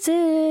 blazes.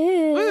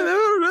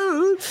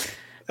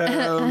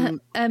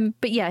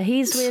 But yeah,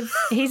 he's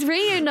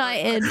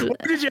reunited.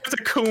 Why did you have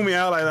to call me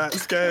out like that,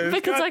 Scope?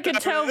 Because I can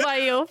tell by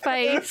your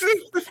face.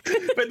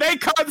 But they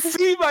can't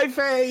see my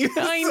face.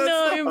 I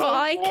know, but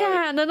I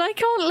can, and I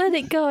can't let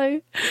it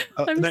go.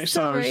 I'm next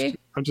sorry. Time,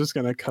 I'm just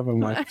going to cover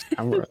my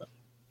camera.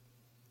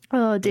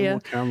 Oh dear.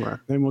 No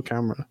more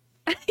camera.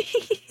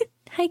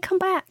 Hey, come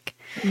back.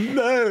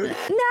 No.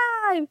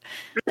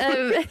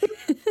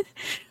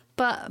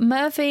 But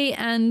Murphy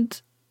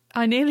and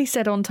I nearly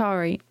said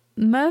Ontari.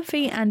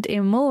 Murphy and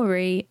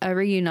Imori are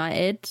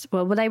reunited.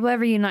 Well, they were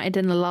reunited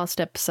in the last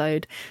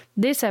episode.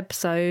 This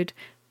episode,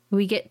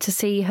 we get to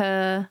see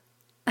her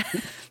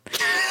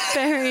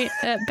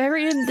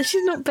burying.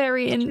 She's not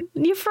burying.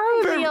 You're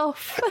throwing me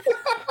off.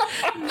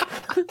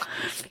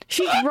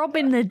 She's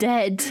robbing the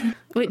dead,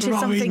 which is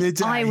something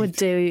I would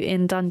do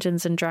in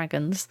Dungeons and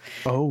Dragons.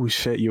 Oh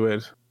shit, you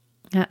would.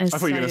 I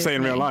thought you were going to say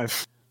in real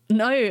life.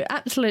 No,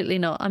 absolutely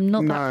not. I'm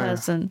not that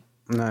person.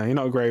 No, you're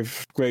not a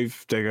grave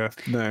digger.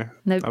 No,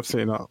 nope.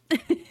 Absolutely not.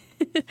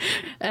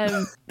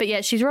 But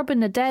yeah, she's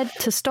robbing the dead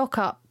to stock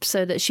up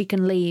so that she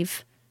can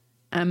leave.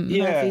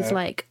 Murphy's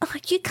like, oh,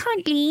 you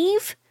can't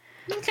leave.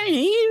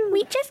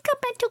 We just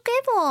got back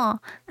together.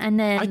 And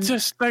then I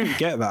just don't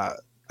get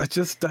that. I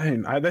just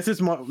don't. This is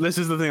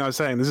the thing I was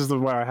saying. This is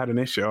where I had an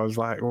issue. I was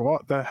like,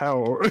 what the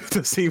hell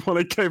does he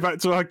want to go back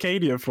to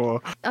Arcadia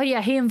for? Oh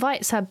yeah, he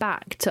invites her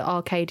back to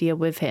Arcadia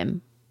with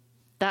him.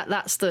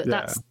 That's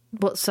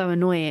what's so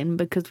annoying,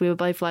 because we were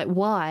both like,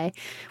 why?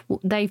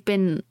 They've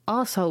been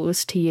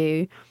arseholes to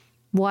you.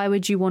 Why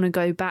would you want to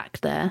go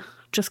back there?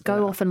 Just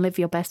go off and live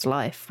your best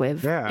life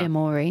with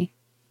Imori.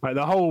 Like,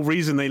 the whole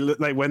reason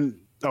they went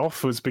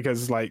off was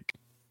because, like,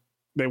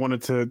 they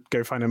wanted to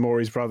go find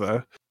Imori's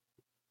brother.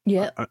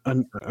 Yeah,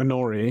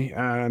 Honori,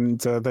 and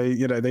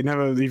they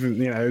never even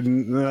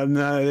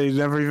they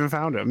never even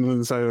found him,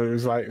 and so it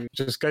was like,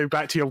 just go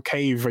back to your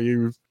cave where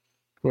you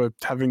were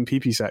having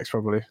pee-pee sex,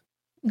 probably.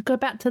 Go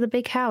back to the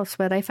big house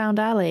where they found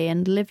Ali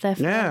and live there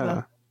forever.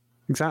 Yeah,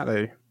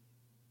 exactly.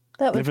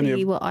 That would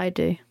be what I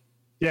do.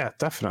 Yeah,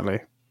 definitely,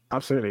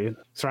 absolutely.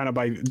 Surrounded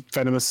by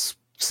venomous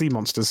sea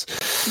monsters.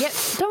 Yep,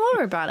 don't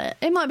worry about it.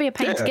 It might be a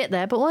pain to get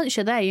there, but once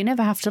you're there, you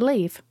never have to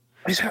leave.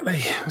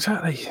 Exactly,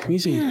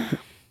 easy. Yeah.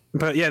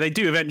 But yeah, they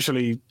do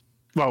eventually.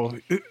 Well,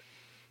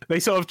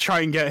 they sort of try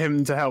and get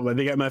him to help. Like,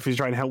 they get Murphy to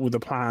try and help with the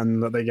plan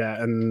that they get,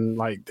 and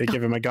like they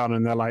give him a gun,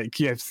 and they're like,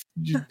 "Yes."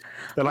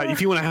 They're like, "If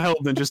you want to help,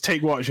 then just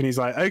take watch." And he's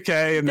like,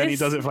 "Okay." And then he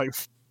does it for like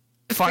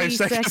 5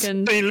 seconds.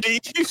 And he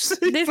leaves.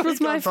 This was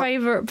my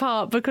favourite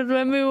part, because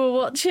when we were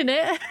watching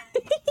it,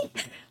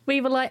 we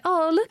were like,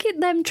 "Oh, look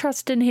at them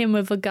trusting him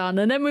with a gun,"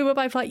 and then we were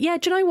both like, "Yeah,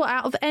 do you know what?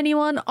 Out of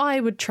anyone,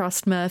 I would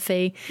trust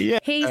Murphy. Yeah.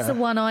 He's the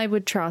one I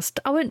would trust.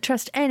 I wouldn't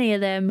trust any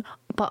of them,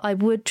 but I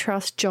would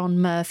trust John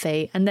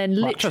Murphy." And then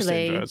literally, I trust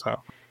Indra as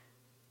well.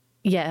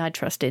 Yeah, I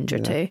trust Indra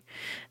too.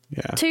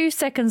 Yeah. 2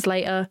 seconds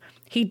later,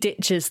 he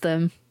ditches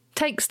them,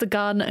 takes the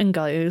gun, and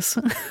goes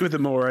with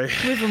Amori.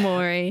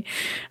 And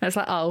it's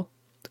like, oh,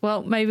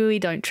 well, maybe we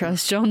don't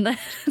trust John then.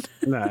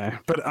 No,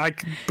 but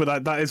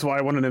that is what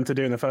I wanted him to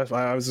do in the first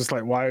place. I was just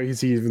like, why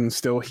is he even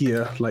still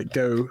here? Like,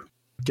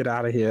 get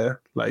out of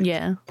here. Like,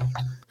 yeah,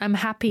 I'm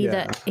happy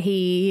that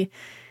he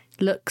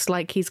looks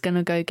like he's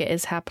gonna go get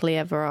his happily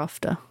ever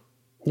after.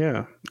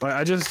 Yeah,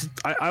 I just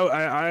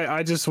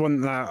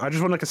want that. I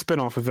just want like a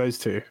spin-off of those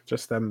two,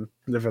 just them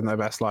living their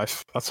best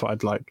life. That's what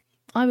I'd like.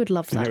 I would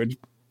love that.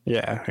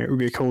 It would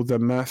be called the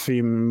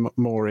Murphy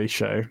Maury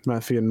Show.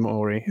 Murphy and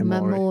Maury.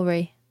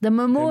 The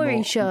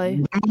Mamori Show.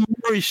 The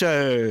Mamori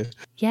Show.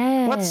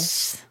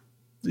 Yes.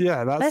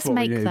 Let's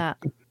make that.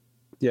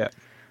 Yeah,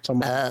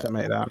 someone to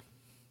make that.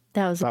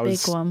 That was a big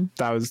one.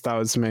 That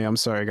was me. I'm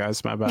sorry,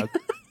 guys. My bad.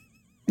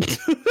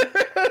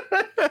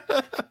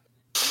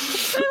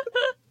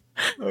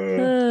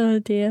 Oh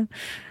dear.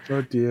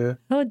 Oh dear.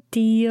 Oh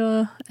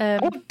dear.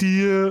 Oh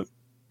dear.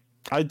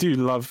 I do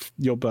love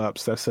your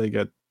burps. They're so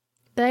good.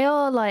 They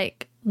are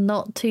like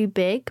not too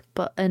big,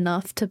 but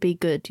enough to be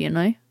good, you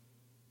know?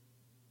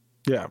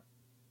 Yeah.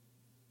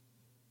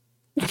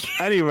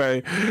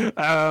 Anyway,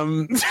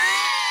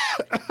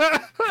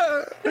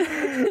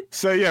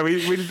 so yeah,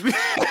 we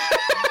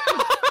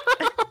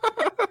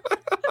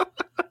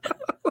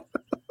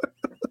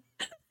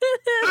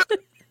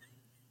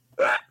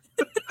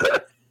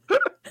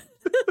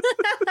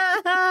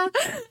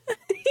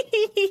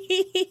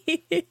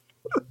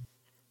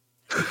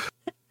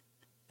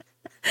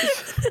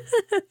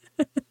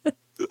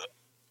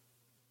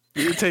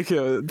You take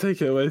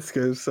it away,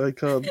 Scopes. I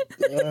can't.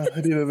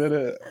 I need a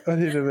minute.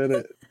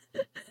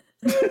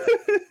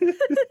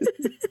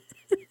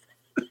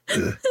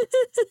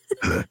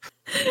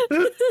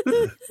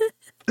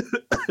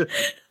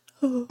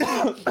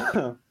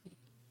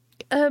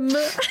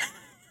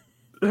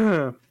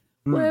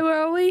 Where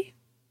are we?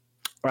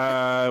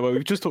 Well,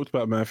 we've just talked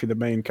about Murphy, the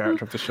main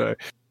character of the show.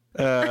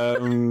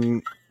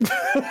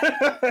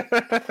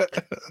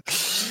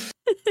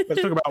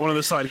 Let's talk about one of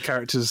the side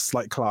characters,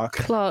 like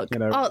Clark. You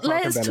know,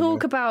 let's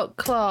talk about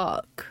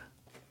Clark.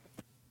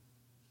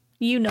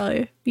 You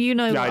know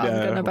what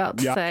I'm about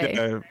to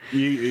say.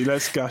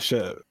 Let's gush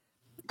it.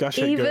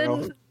 Even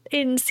girl.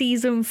 In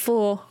season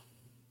 4,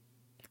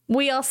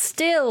 we are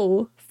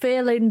still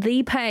feeling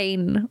the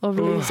pain of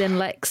losing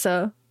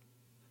Lexa.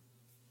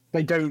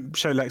 They don't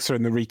show Lexa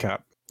in the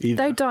recap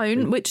either. They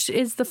don't, which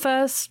is the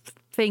first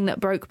thing that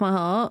broke my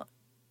heart.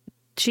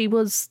 She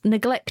was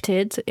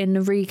neglected in the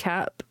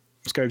recap.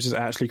 Scopes is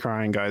actually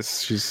crying,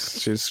 guys.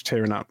 She's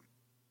tearing up.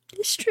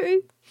 It's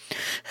true.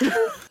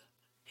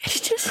 It's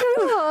just so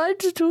hard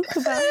to talk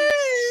about.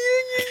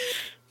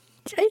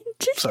 I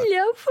just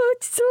love her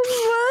so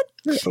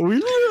much. We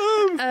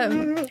love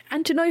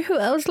and do you know who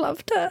else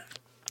loved her?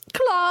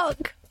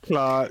 Clark.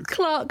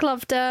 Clark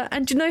loved her.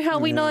 And do you know how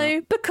we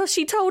know? Because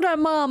she told her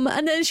mum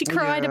and then she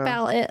cried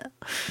about it.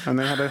 And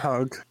they had a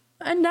hug.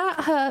 And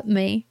that hurt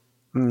me.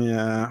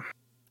 Yeah.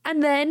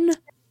 And then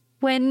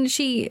when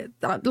she,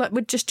 like,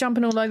 we're just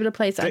jumping all over the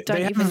place, I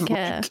don't even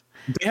care.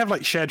 They have,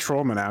 like, shared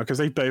trauma now because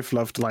they both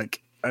loved,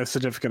 like, a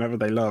significant other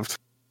they loved.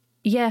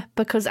 Yeah,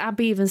 because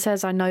Abby even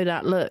says, I know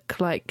that look.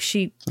 Like,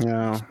 she,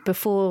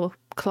 before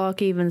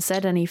Clark even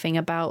said anything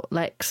about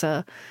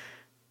Lexa,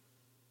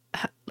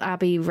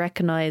 Abby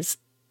recognised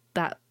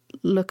that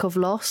look of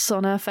loss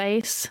on her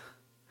face.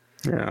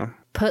 Yeah.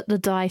 Put the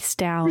dice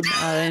down,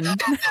 Owen.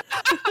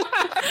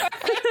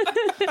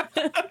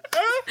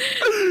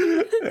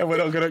 Yeah, we're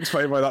not going to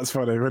explain why that's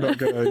funny. We're not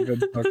going to even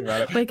talk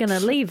about it. We're going to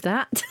leave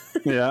that.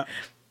 Yeah.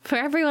 For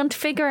everyone to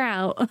figure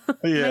out.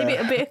 Yeah. Maybe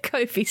it'll be a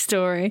Kofi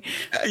story.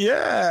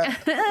 Yeah.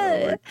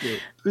 Yeah.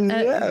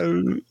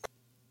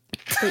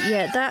 But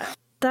yeah,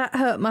 that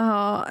hurt my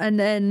heart. And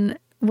then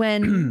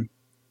when...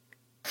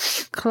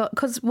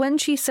 Because when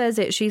she says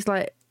it, she's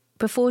like...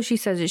 Before she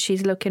says it,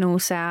 she's looking all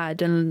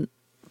sad and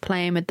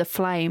playing with the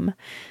flame.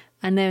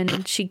 And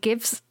then she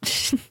gives...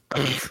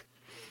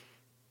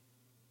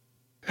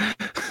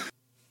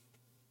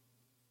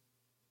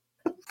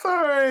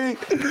 Sorry.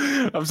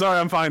 I'm sorry,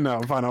 I'm fine now.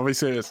 I'm fine. I'll be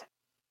serious.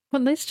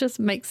 Well, this just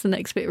makes the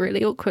next bit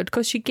really awkward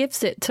because she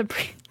gives it to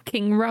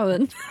King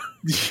Rowan.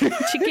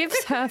 She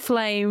gives her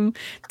flame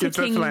to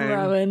King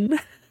Rowan.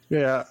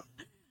 Yeah.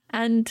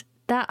 And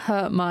that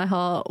hurt my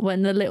heart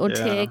when the little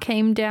tear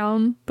came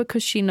down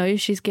because she knows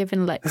she's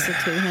giving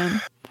Lexa to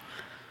him.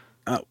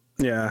 Oh,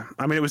 yeah.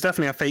 I mean, it was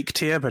definitely a fake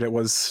tear, but it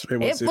was a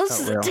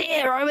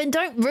tear, Owen.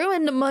 Don't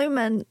ruin the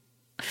moment.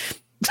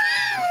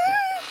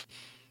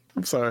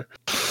 I'm sorry.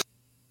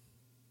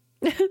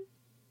 I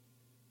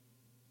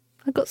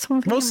got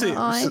something we'll in see.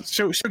 my eye.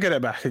 She'll get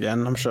it back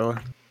again, I'm sure.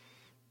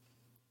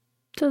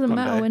 Doesn't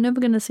matter. Day. We're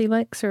never going to see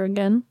Lexa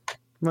again.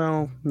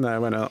 Well,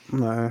 no, we're not.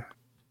 No.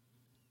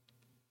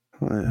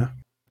 Oh, yeah.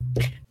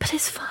 But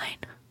it's fine.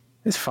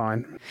 It's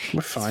fine.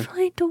 We're fine. It's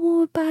fine. Don't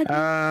worry about it.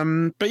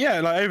 But yeah,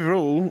 like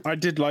overall, I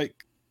did like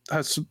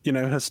her,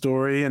 her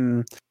story,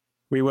 and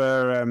we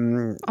were,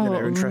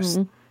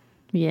 interested.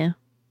 Yeah.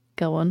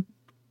 Go on.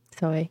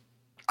 Sorry.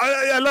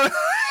 I love.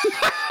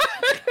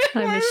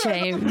 I'm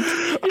ashamed.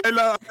 I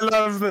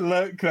love the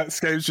look that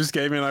Scopes just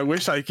gave me, and I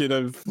wish I could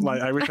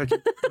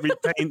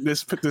repaint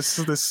this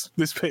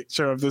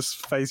picture of this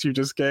face you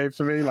just gave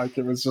to me. Like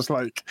it was just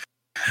like,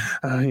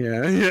 yeah. I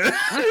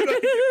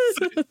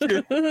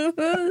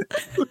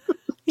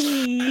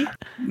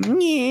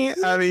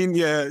mean,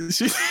 yeah.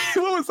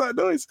 What was that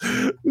noise?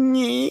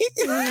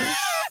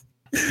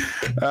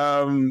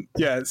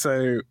 Yeah.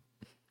 So,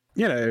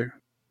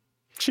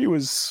 she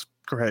was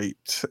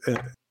great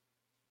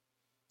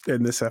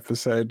in this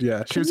episode.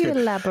 Yeah, she was good. Can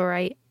you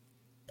elaborate?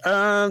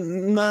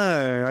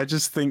 No, I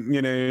just think,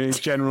 in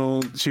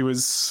general, she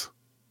was,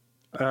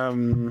 I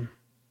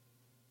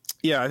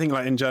think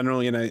like in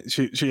general,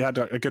 she had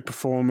a good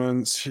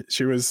performance.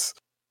 She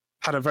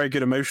had a very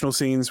good emotional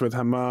scenes with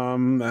her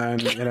mum, and,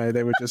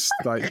 they were just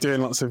like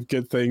doing lots of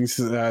good things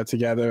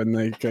together, and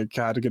they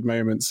had good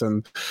moments.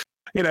 And,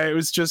 it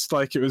was just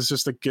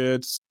a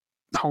good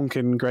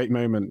honking great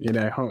moment.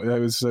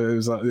 It was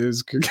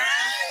good.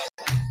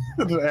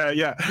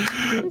 Yeah.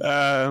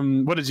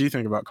 What did you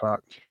think about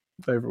Clark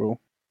overall?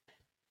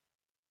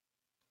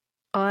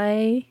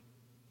 I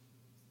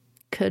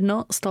could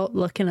not stop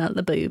looking at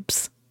the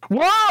boobs.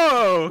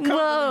 Whoa!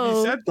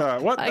 You said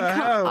that. What the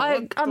hell?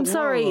 I'm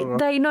sorry.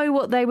 They know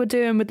what they were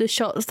doing with the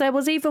shots. There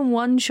was even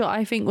one shot,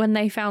 I think, when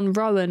they found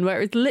Rowan,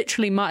 where it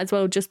literally might as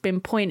well just been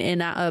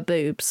pointing at her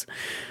boobs.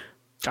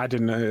 I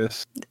didn't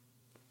notice.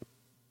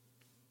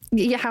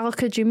 Yeah, how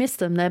could you miss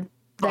them? They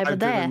were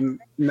there.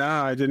 No,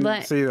 I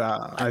didn't see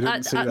that. I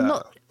didn't see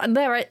that.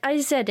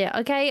 I said it,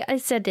 okay? I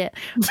said it.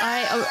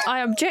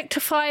 I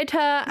objectified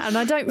her, and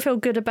I don't feel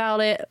good about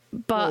it,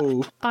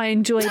 but I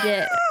enjoyed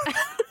it.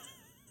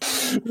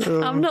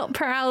 I'm not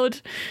proud,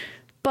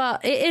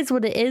 but it is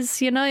what it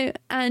is,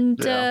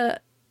 And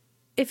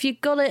if you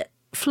got it,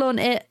 flaunt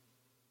it.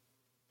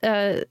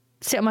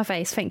 Sit on my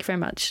face. Thank you very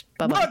much.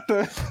 Bye-bye. What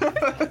the...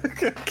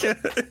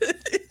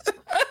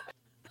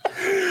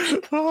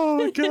 Oh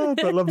my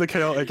god, I love the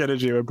chaotic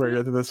energy we're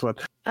bringing to this one.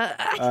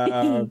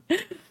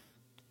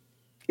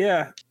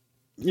 Yeah,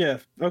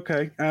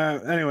 okay.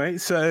 Anyway,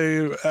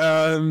 so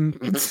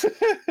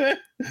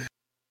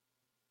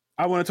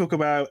I want to talk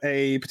about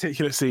a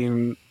particular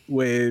scene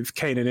with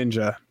Kane and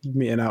Ninja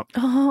meeting up.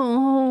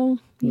 Oh,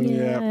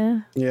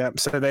 yeah.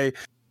 So they'd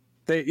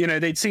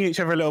seen each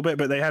other a little bit,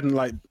 but they hadn't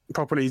like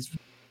properly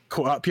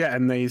caught up yet,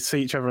 and they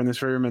see each other in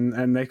this room,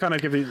 and they kind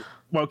of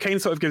Kane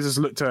sort of gives this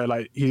look to her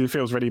like he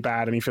feels really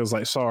bad and he feels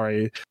like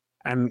sorry,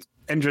 and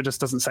Indra just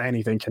doesn't say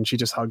anything, and she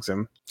just hugs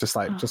him, just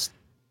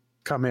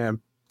come here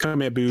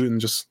boo, and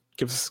just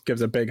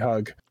gives a big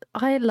hug.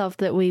 I love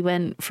that we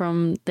went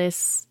from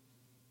this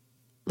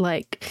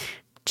like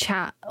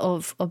chat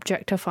of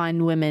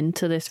objectifying women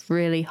to this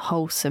really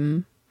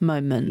wholesome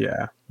moment.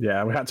 Yeah,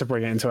 we had to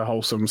bring it into a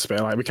wholesome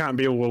spin. Like we can't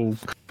be all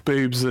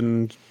boobs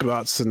and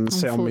butts and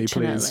sit on me,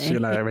 please. We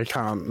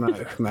can't.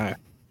 No.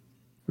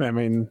 I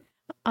mean,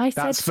 I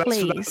said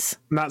please.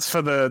 That's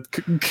for the.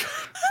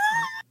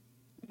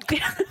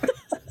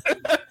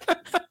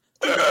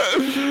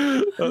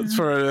 That's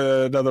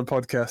for another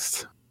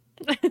podcast.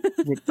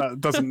 That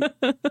doesn't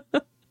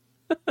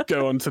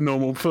go on to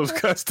normal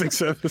podcasting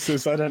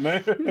services. I don't know.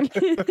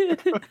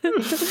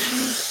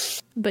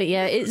 But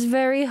yeah, it's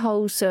very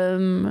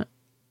wholesome.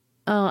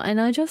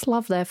 And I just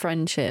love their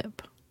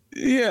friendship.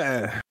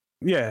 Yeah.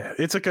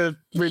 It's like a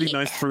really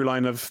nice through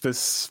line of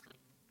this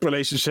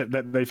relationship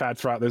that they've had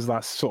throughout this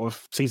last sort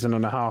of season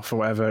and a half or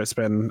whatever it's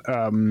been.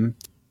 And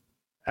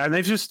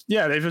they've just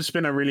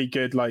been a really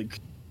good, like,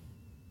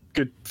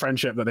 good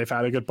friendship that they've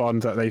had, a good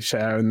bond that they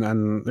share,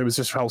 and it was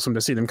just wholesome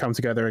to see them come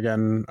together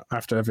again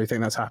after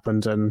everything that's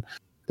happened. And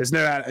there's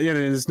no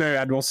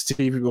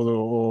animosity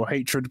or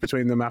hatred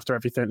between them after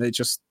everything.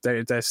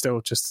 They're still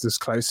just as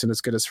close and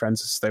as good as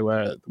friends as they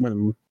were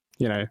when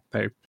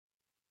they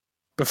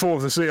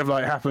before the Sea of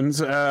Light happened.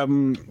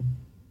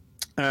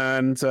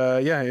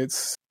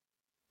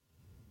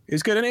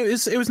 It's good, and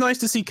it was nice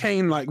to see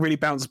Kane like really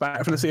bounce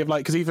back from the Sea of Light,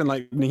 because even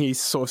like when he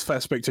sort of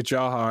first spoke to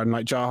Jahar, and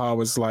like Jahar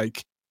was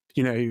like,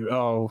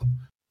 oh,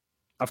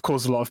 I've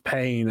caused a lot of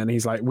pain, and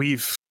he's like,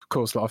 we've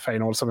caused a lot of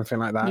pain or something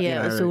like that.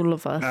 Yeah, it's all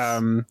of us.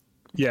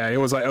 Yeah, it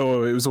was like,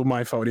 oh, it was all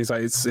my fault. He's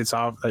like, it's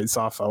our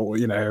fault,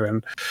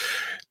 and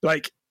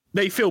like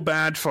they feel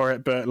bad for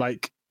it, but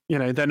like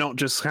they're not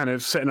just kind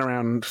of sitting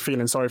around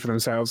feeling sorry for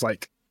themselves.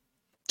 Like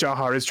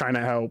Jahar is trying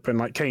to help, and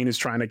like Kane is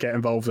trying to get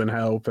involved and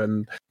help,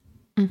 and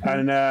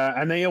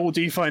they all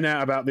do find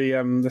out about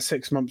the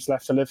 6 months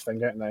left to live thing,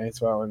 don't they, as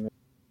well? And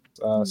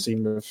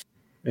scene with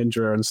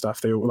Indra and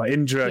stuff. They all like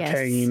Indra, yes.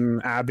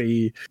 Kane,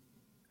 Abby,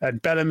 and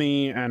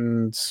Bellamy,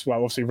 and well,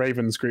 obviously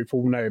Raven's group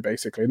all know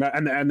basically,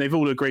 and they've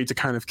all agreed to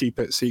kind of keep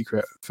it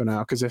secret for now,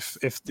 because if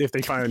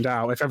they find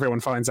out, if everyone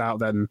finds out,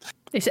 then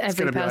it's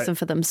every person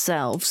for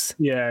themselves.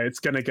 Yeah, it's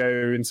going to go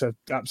into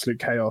absolute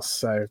chaos.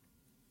 So,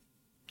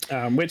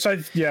 which I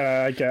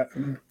get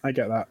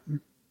that.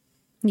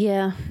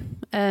 Yeah,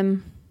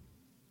 and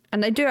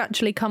they do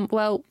actually come.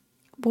 Well,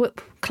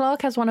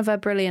 Clark has one of her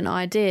brilliant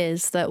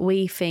ideas that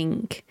we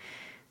think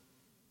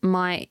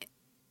might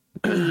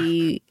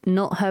be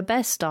not her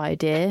best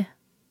idea.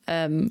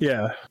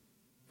 Although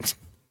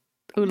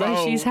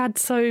she's had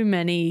so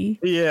many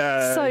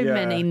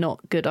many not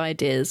good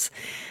ideas.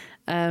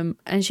 And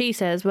she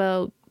says,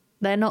 well,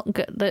 they're not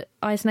good. The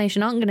Ice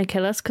Nation aren't going to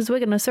kill us because we're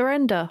going to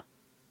surrender.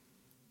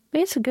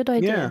 It's a good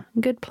idea.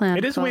 Yeah. Good plan.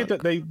 It is Clark. weird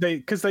that they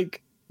because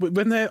like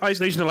when the Ice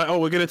Nation are like, oh,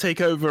 we're going to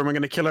take over and we're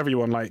going to kill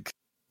everyone, like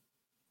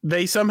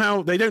they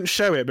don't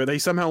show it, but they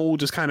somehow all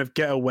just kind of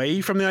get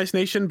away from the Ice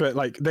Nation. But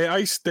like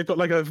they've got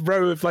like a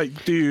row of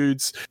like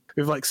dudes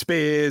with like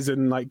spears,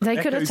 and like they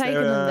could have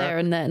taken them there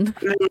and then.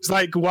 And it was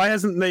like, why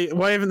haven't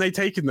they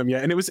taken them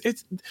yet? And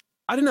it's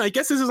I don't know. I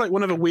guess this is like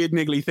one of the weird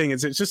niggly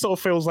things. It just sort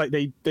of feels like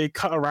they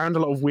cut around a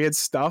lot of weird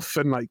stuff,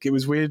 and like it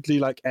was weirdly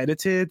like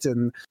edited,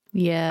 and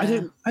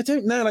yeah, I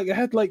don't know. Like it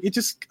had like it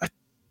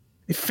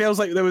feels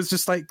like there was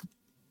just like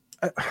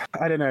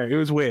I don't know. It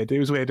was weird.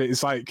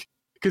 It's like,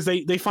 because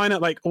they find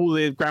out like all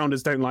the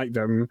grounders don't like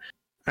them,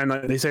 and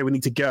like they say we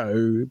need to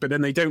go, but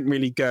then they don't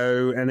really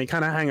go, and they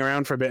kind of hang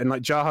around for a bit, and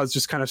like Jaha's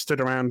just kind of stood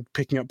around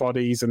picking up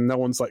bodies, and no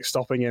one's like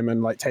stopping him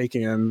and like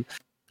taking him,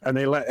 and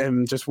they let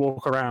him just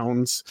walk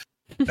around.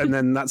 And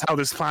then that's how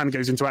this plan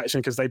goes into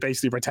action, because they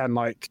basically pretend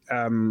like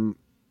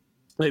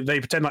they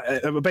pretend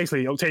like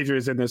basically Octavia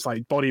is in this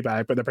like body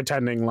bag, but they're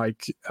pretending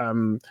like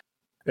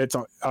it's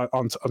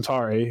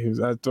Antari who's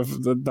you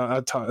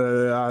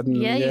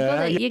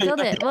got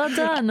it. Well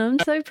done. I'm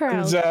so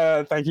proud.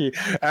 Thank you.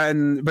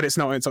 But it's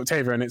not. It's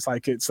Octavia, and it's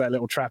like it's their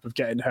little trap of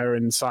getting her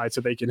inside so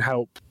they can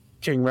help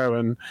King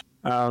Rowan.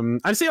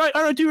 And see,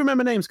 I do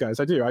remember names, guys.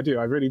 I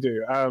really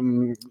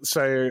do.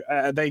 So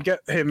they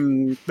get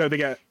him. No, they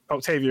get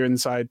Octavia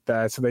inside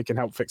there so they can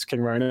help fix King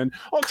Rowan. And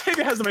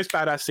Octavia has the most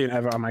badass scene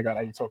ever. Oh my god,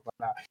 I need to talk about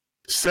that.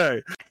 So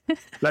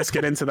let's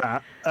get into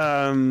that.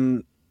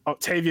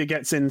 Octavia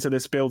gets into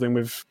this building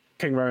with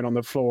King Rowan on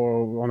the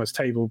floor on his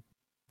table,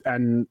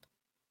 and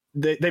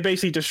they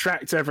basically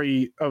distract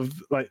they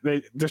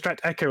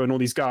distract Echo and all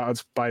these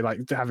guards by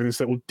like having this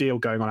little deal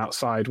going on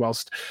outside,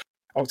 whilst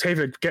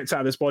Octavia gets out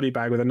of this body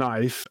bag with a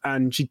knife,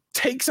 and she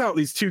takes out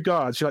these two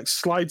guards. She like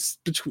slides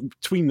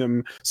between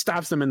them,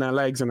 stabs them in their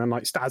legs, and then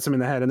like stabs them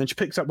in the head. And then she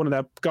picks up one of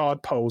their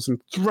guard poles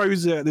and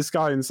throws it at this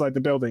guy inside the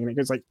building, and it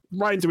goes like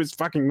right into his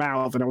fucking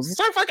mouth. And it was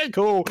so fucking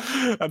cool.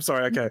 I'm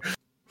sorry. Okay.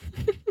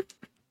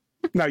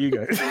 Now you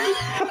go.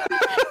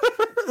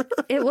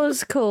 It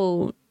was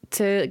cool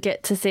to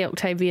get to see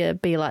Octavia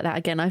be like that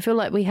again. I feel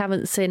like we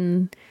haven't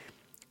seen.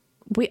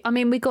 We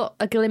got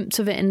a glimpse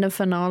of it in the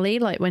finale,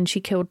 like when she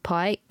killed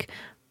Pike,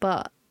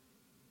 but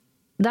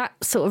that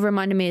sort of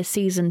reminded me of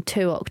season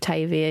 2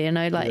 Octavia, in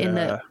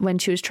when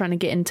she was trying to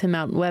get into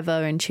Mount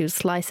Weather and she was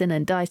slicing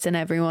and dicing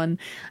everyone.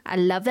 I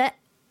love it.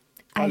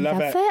 I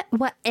love it.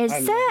 What is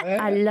it?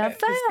 I love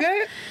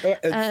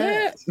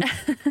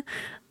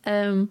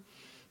it.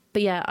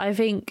 But yeah, I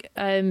think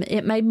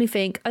it made me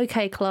think,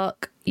 okay,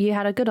 Clark, you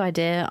had a good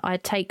idea. I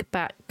take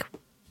back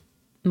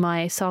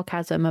my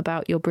sarcasm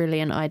about your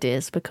brilliant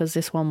ideas, because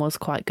this one was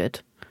quite good.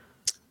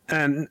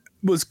 And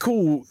was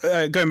cool,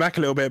 going back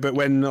a little bit, but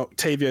when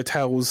Octavia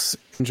tells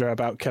Indra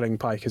about killing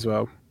Pike as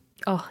well.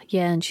 Oh,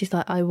 yeah, and she's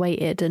like, I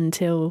waited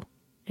until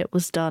it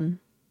was done.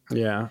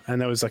 Yeah,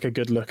 and there was like a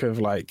good look of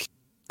like...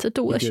 It's a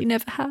daughter she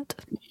never had.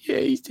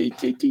 Yeah.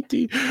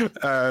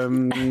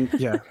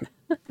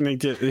 They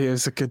did. It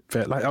was a good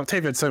bit. Like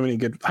Octavia had so many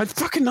good. I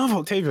fucking love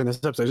Octavia in this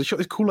episode. She's got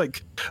this cool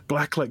like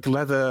black like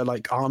leather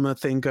like armor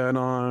thing going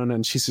on,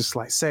 and she's just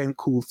like saying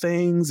cool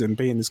things and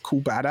being this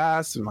cool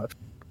badass and like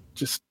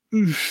just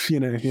you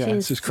know yeah, She's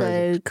it's just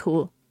crazy. so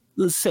cool.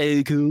 It's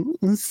so cool.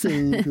 It's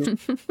so cool.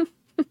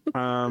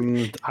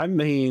 I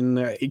mean,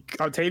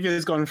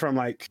 Octavia's gone from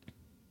like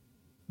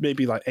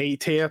maybe like A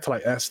tier to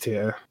like S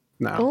tier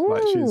now. Oh,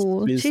 like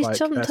she's like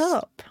jumped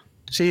up.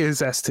 She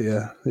is S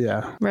tier.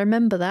 Yeah.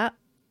 Remember that.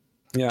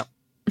 Yeah.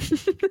 What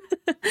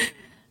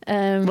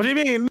do you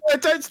mean?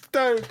 Don't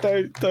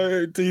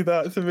do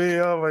that to me.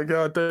 Oh my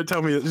god! Don't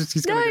tell me that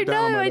she's going to go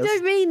down on my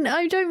list.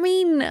 I don't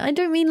mean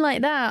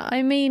like that.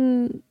 I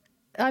mean,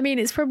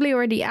 it's probably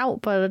already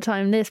out by the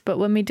time this. But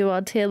when we do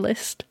our tier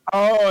list.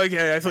 Oh,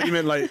 okay. I thought you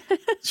meant like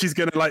she's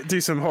going to like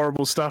do some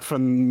horrible stuff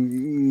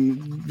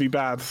and be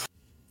bad.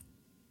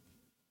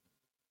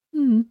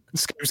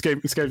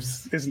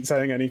 Scopes isn't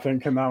saying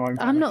anything, and now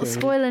I'm not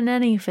spoiling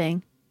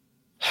anything.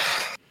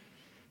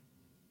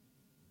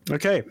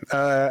 Okay.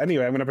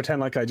 Anyway, I'm going to pretend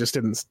like I just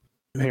didn't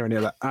hear any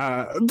of that.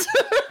 Oh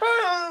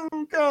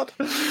god.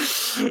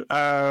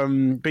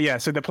 But yeah,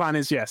 so the plan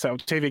is so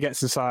Octavia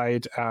gets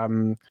inside.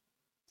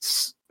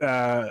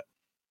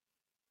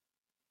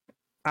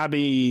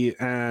 Abby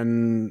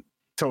and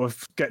sort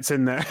of gets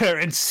in there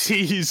and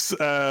sees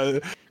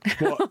what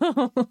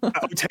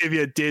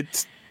Octavia did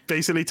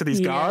basically to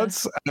these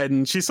guards,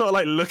 and she's sort of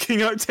like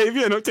looking at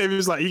Octavia, and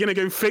Octavia's like, "You gonna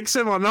go fix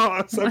him or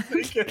not?" Or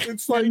something.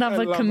 It's like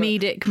another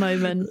comedic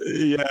moment.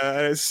 Yeah,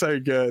 it's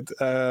so good.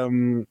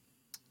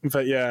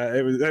 But yeah,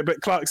 it was. But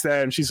Clark's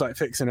there, and she's like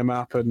fixing him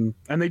up, and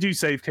they do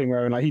save King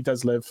Rowan. Like he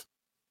does live,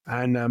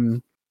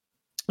 and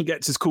he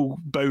gets his cool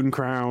bone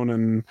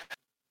crown,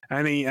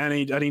 and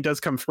he does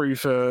come through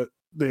for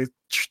the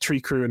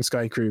tree crew and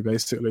sky crew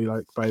basically.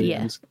 Like by the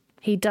end,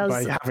 he does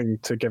by having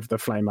to give the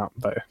flame up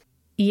though.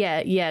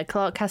 Yeah.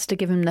 Clark has to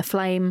give him the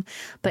flame,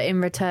 but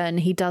in return,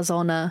 he does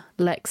honour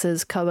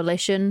Lexa's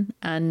coalition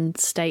and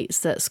states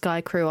that Sky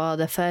Crew are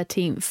the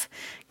 13th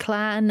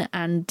clan,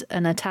 and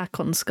an attack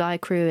on Sky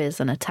Crew is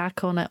an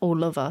attack on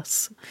all of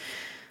us.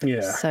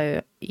 Yeah.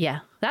 So yeah,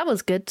 that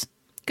was good.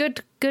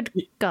 Good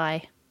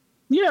guy.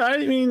 Yeah, I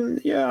mean,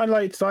 I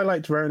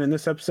liked Rowan in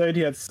this episode.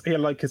 He had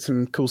like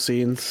some cool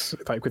scenes,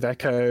 like with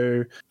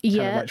Echo, kind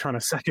of like trying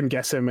to second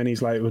guess him, and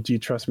he's like, "Well, do you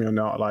trust me or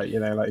not?" Like, you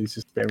know, like he's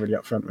just being really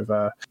upfront with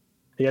her.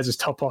 He has his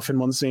top off in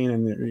one scene,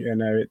 and you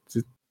know,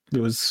 it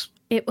was.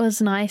 It was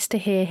nice to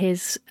hear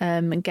his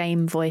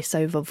game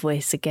voiceover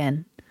voice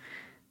again.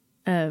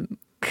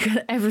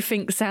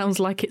 Everything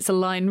sounds like it's a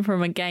line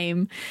from a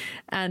game,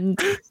 and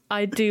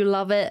I do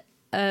love it.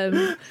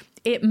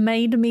 It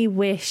made me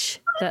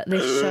wish that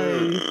this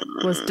show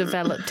was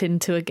developed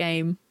into a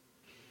game.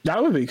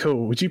 That would be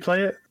cool. Would you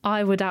play it?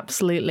 I would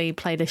absolutely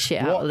play the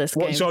shit out of this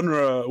game. What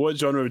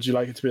genre would you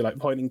like it to be? Like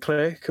point and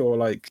click, or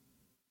like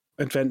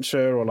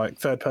adventure, or like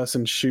third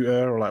person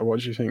shooter, or like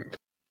what do you think?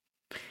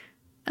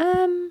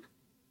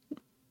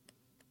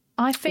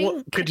 I think.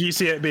 What could you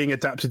see it being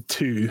adapted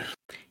to?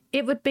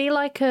 It would be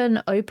like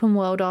an open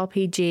world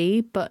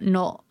RPG, but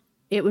not.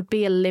 It would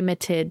be a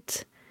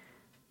limited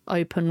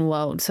open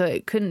world, so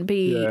it couldn't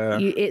be.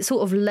 It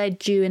sort of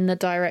led you in the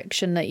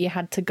direction that you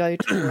had to go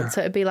towards.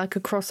 So it'd be like a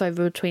crossover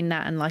between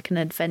that and like an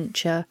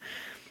adventure,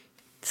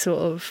 sort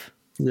of.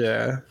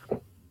 Yeah.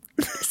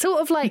 Sort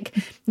of like,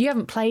 you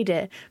haven't played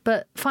it,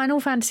 but Final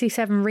Fantasy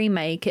VII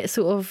Remake, it's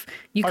sort of,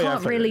 you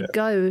can't really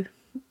go.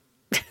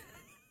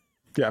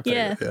 Yeah, I played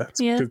it. Yeah, it's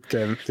a good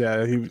game.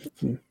 Yeah,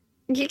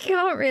 you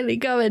can't really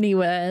go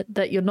anywhere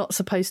that you're not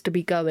supposed to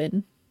be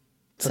going.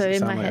 So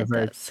in my head,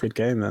 that's a very good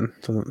game. Then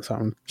doesn't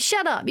sound.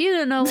 Shut up! You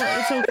don't know what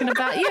you're talking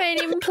about. You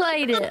ain't even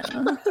played it.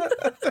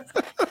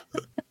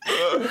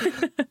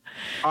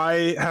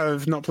 I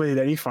have not played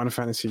any Final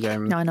Fantasy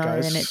game. No,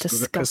 guys, and it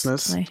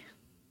disgusts me.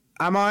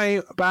 Am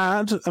I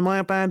bad? Am I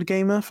a bad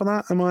gamer for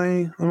that? Am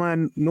I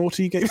a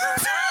naughty gamer?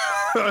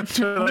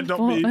 Should I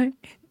not be?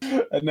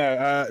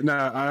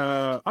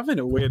 No. I'm in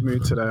a weird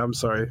mood today. I'm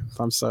sorry.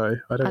 I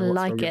don't know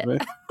what's wrong with me.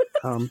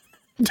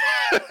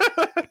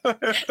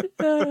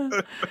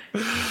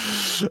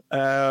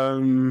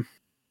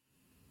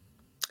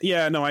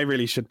 Yeah, no, I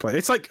really should play.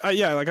 It's like,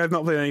 like I've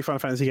not played any Final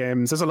Fantasy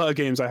games. There's a lot of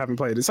games I haven't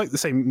played. It's like the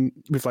same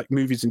with like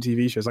movies and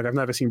TV shows. Like I've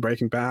never seen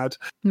Breaking Bad.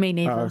 Me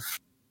neither.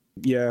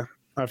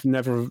 I've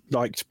never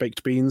liked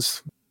baked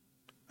beans.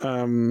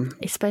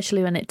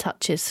 Especially when it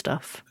touches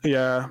stuff.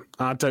 Yeah,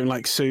 I don't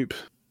like soup.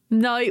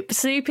 No,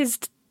 soup is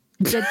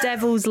the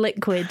devil's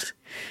liquid.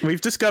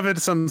 We've discovered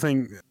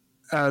something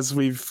as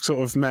we've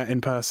sort of met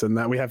in person,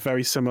 that we have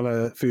very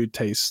similar food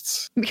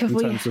tastes in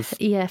terms of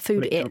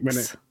food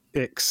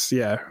icks.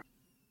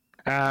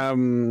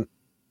 And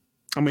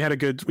we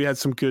had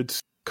some good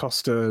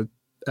Costa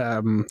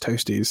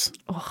toasties.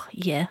 Oh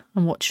yeah,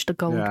 and watched the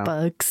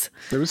Goldbergs.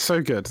 It was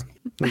so good.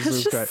 It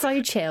was just great.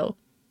 So chill.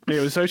 It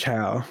was so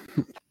chill.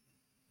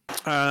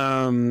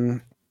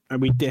 And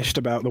we dished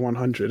about the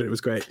 100. It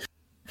was great.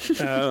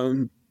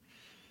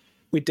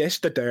 We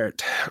dished the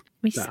dirt.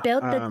 We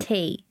spilled the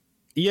tea.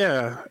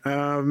 Yeah.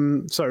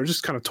 Sorry, we're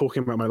just kind of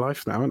talking about my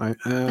life now, aren't I?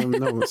 No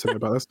one wants to know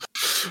about this.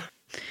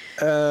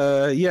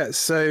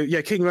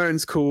 King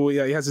Rowan's cool.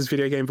 Yeah, he has his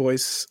video game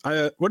voice.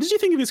 What did you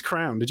think of his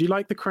crown? Did you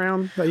like the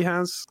crown that he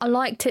has? I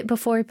liked it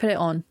before he put it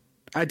on.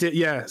 I did,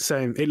 yeah,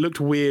 same. It looked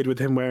weird with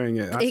him wearing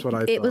it. That's what I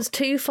thought. It was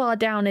too far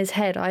down his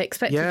head. I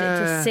expected it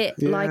to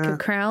sit like a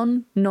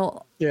crown,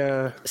 not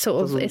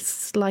sort of,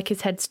 it's like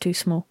his head's too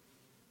small.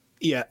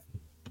 Yeah.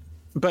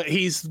 But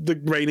he's the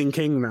reigning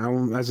king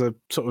now, as a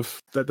sort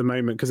of, at the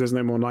moment, because there's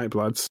no more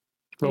Nightbloods.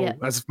 Well,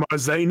 as far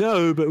as they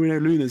know, but we know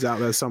Luna's out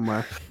there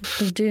somewhere.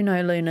 We do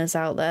know Luna's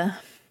out there.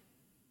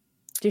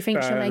 Do you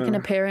think she'll make an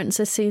appearance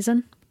this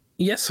season?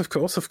 Yes, of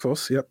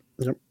course. Yep.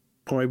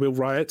 I will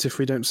riot if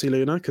we don't see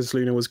Luna, because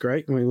Luna was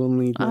great, and we will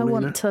need more Luna.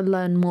 I want to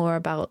learn more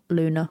about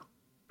Luna.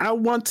 I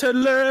want to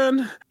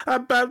learn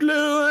about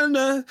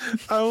Luna.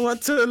 I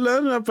want to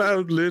learn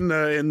about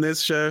Luna in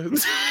this show.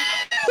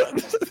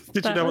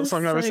 Did you know what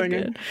song I was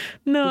singing? Good.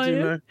 No. Did you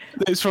know?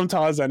 It's from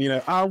Tarzan,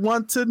 I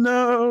want to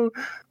know.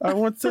 I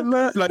want to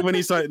learn. Like when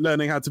he's like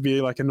learning how to be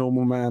like a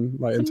normal man,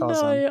 like in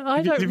Tarzan. No,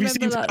 I don't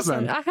remember that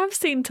song. I have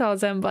seen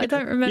Tarzan, but I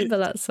don't remember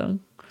that song.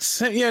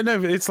 So, yeah, no,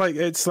 but it's like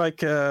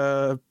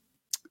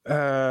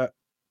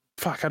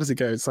fuck, how does it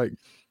go? It's like,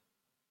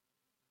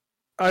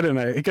 I don't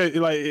know. It goes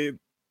like,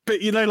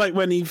 but like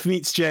when he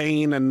meets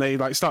Jane and they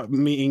like start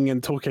meeting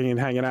and talking and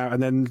hanging out,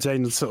 and then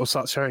Jane sort of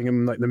starts showing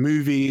him like the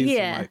movies.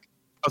 Yeah. And, like,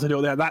 how to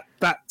do that.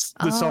 That's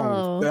the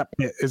song. That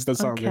is the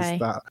song. Okay. Is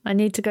that. I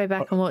need to go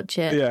back and watch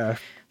it. Yeah.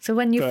 So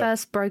when you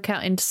first broke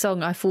out into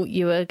song, I thought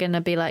you were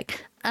gonna be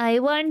like, "I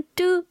want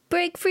to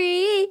break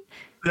free."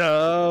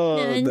 No.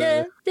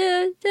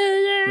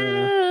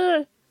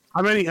 I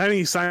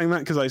only sang that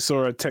because I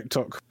saw a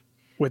TikTok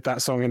with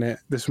that song in it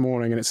this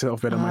morning, and it's sort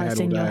of been in my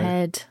head all day. Your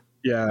head.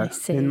 Yeah,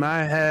 in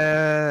my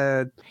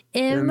head.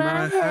 In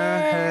my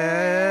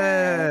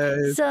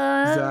head.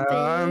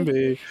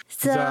 Zombie.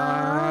 It's in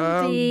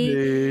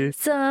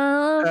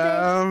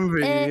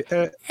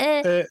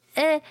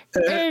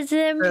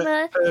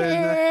my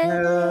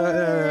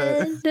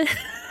head.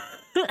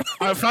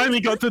 I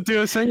finally got to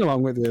do a sing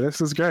along with you.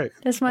 This is great.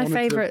 That's my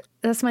favorite.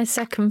 That's my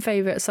second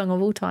favorite song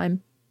of all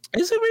time.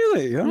 Is it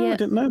really? Oh, yeah. I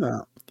didn't know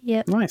that.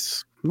 Yeah.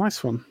 Nice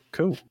one.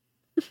 Cool.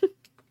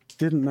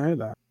 Didn't know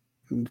that.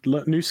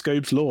 New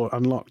Scopes lore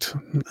unlocked.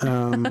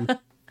 2000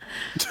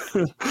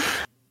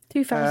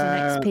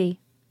 XP.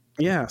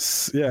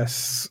 Yes.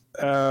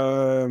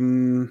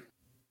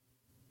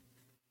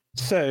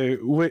 So,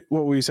 what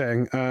were we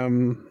saying?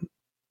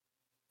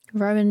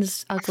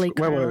 Rowan's ugly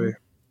crown. Where were we?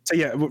 So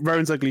yeah,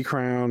 Rowan's ugly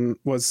crown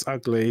was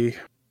ugly.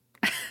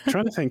 I'm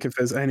trying to think if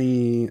there's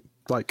any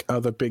like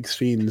other big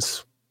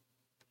themes.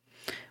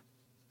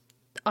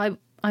 I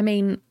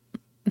mean,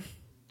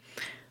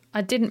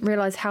 I didn't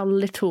realise how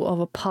little of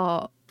a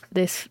part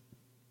this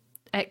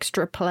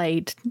extra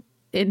played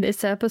in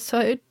this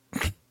episode,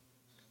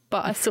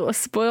 but I sort of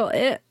spoiled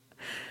it.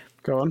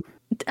 Go on.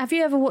 Have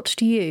you ever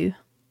watched You?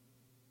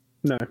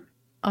 No.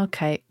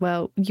 Okay,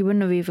 well, you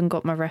wouldn't have even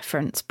got my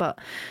reference, but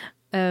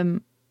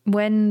when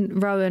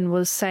Rowan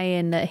was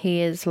saying that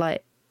he is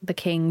like the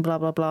king, blah,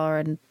 blah, blah,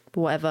 and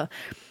whatever,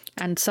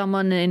 and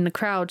someone in the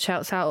crowd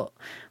shouts out,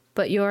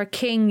 "But you're a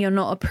king, you're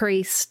not a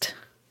priest."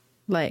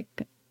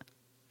 Like,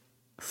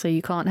 so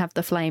you can't have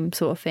the flame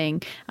sort of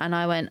thing. And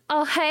I went,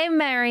 "Oh, hey,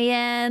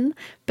 Marianne."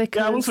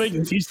 Because I was very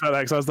confused about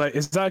that because I was like,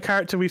 is that a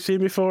character we've seen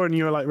before? And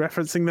you were like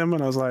referencing them,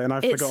 and I was like, and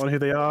I've forgotten who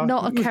they are.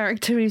 Not a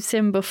character we've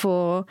seen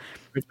before.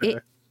 Okay.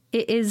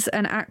 It is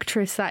an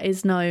actress that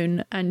is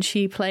known, and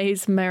she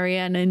plays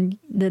Marianne in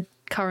the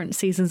current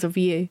seasons of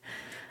You.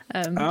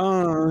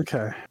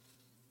 Okay.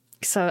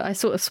 So I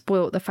sort of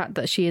spoilt the fact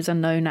that she is a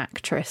known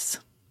actress.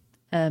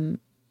 So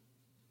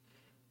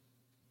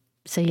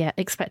yeah,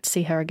 expect to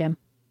see her again.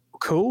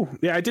 Cool.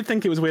 Yeah, I did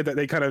think it was weird that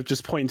they kind of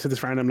just point to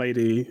this random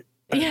lady.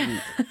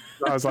 Yeah.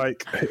 I was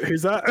like,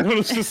 who's that? And I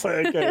was just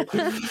like, okay.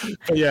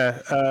 But yeah,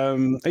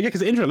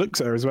 because Indra looks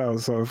at her as well.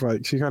 So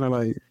like, she kind of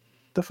like,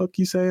 the fuck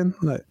you saying?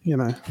 Like,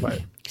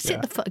 like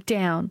sit the fuck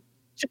down.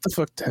 Sit the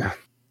fuck down.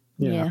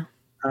 Yeah.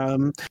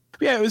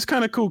 Yeah, it was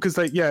kind of cool because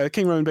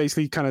King Rowan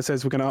basically kind of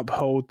says we're going to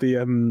uphold the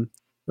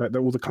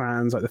all the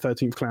clans, like the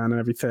 13th clan and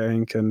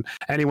everything, and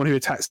anyone who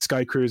attacks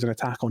Sky Crew is an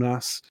attack on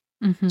us.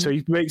 Mm-hmm. So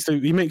he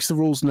makes the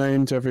rules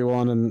known to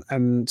everyone,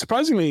 and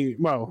surprisingly,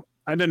 well,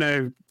 I don't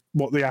know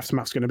what the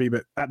aftermath's going to be,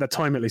 but at the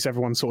time at least,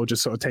 everyone sort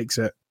of takes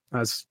it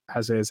as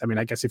is. I mean,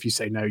 I guess if you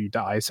say no, you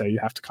die, so you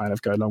have to kind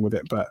of go along with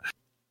it. But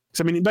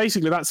so I mean,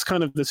 basically, that's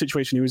kind of the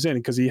situation he was in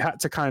because he had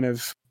to kind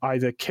of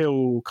either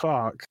kill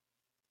Clark,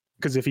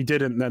 because if he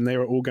didn't, then they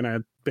were all going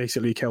to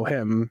basically kill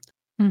him.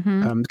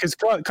 Mm-hmm. Because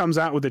Clark comes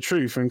out with the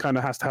truth and kind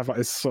of has to have like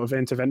this sort of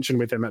intervention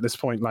with him at this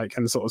point, like,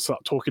 and sort of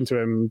start talking to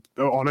him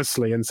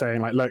honestly and saying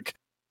like, look,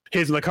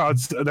 here's the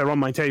cards, they're on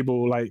my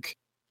table, like,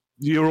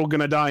 you're all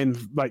gonna die in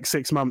like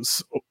 6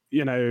 months,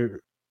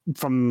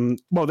 from,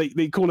 well,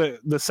 they call it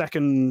the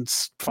second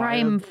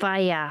flame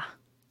fire.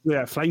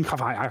 Yeah, flame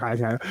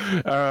fire.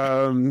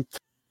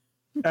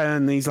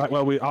 And he's like,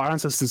 well, our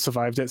ancestors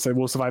survived it, so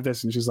we'll survive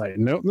this. And she's like,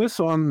 nope, this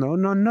one,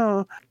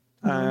 no.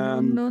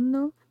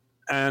 No.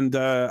 And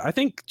I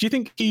think, do you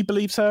think he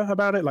believes her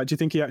about it? Like, do you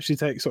think he actually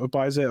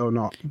buys it or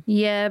not?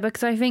 Yeah,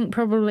 because I think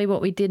probably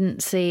what we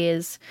didn't see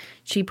is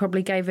she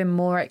probably gave him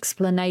more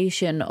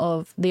explanation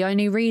of the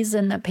only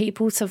reason that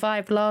people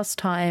survived last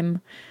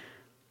time,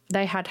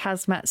 they had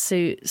hazmat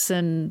suits,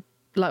 and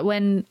like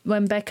when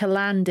Becca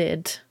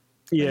landed,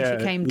 when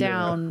she came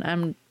down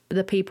and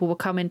the people were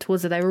coming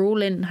towards her, they were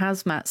all in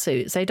hazmat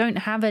suits. They don't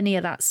have any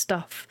of that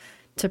stuff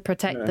to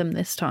protect them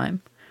this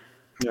time.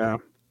 Yeah.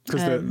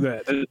 Because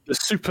the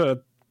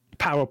super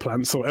power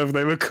plants, or whatever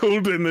they were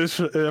called in this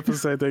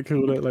episode, they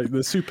called it like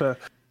the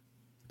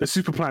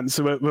super plants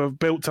were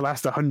built to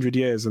last 100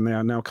 years, and they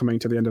are now coming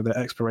to the end of their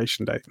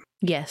expiration date.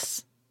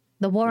 Yes,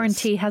 the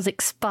warranty has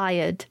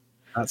expired.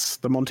 That's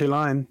the Monty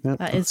line. Yep,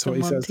 that is the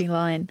Monty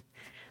line,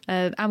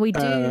 and we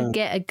do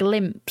get a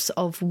glimpse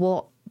of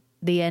what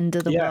the end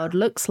of the world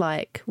looks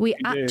like. We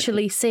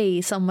actually see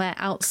somewhere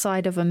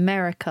outside of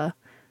America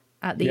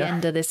at the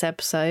end of this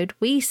episode.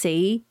 We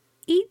see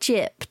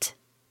Egypt.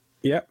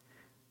 Yep.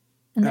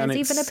 And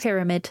there's even a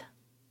pyramid.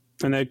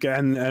 And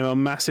again, a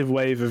massive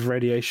wave of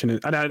radiation.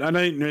 And I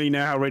don't really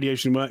know how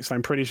radiation works.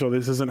 I'm pretty sure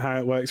this isn't how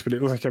it works, but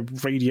it was like a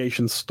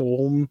radiation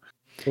storm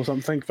or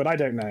something. But I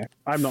don't know.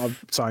 I'm not a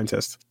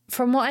scientist.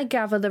 From what I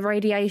gather, the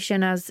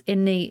radiation as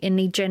in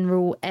the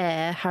general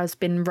air has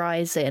been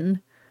rising.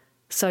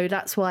 So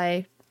that's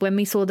why when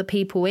we saw the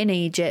people in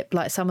Egypt,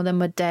 like some of them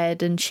were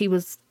dead, and she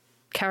was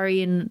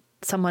carrying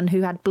someone who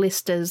had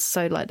blisters,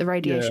 so like the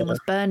radiation was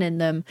burning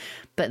them.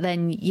 But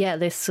then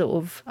this sort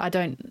of I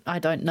don't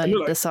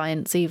know the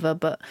science either,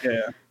 but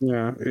it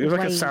was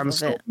like a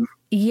sandstorm,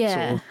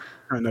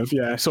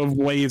 sort of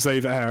waves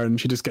over her, and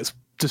she just gets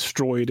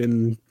destroyed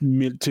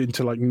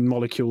into like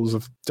molecules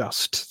of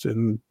dust,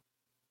 and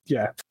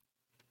that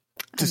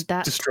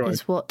destroyed.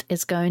 Is what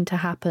is going to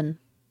happen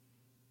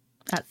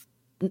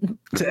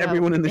to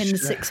everyone in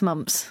 6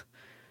 months,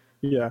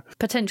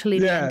 potentially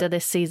the end of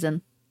this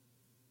season.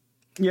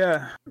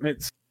 Yeah,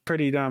 it's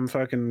pretty damn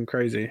fucking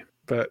crazy,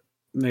 but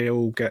they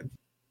all get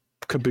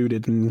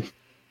kabooted, and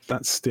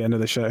that's the end of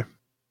the show.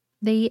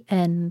 The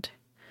end.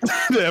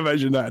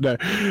 Imagine that, no.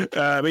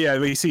 But yeah,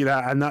 we see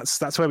that, and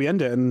that's where we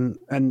end it,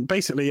 and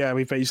basically,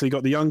 we've basically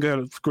got the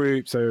younger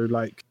group. So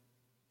like,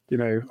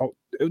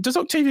 does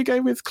Octavia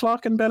go with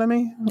Clark and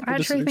Bellamy? I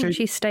actually think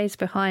she stays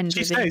behind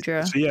with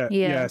Indra.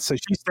 So so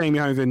she's staying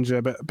behind with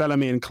Indra, but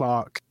Bellamy and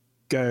Clark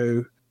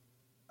go.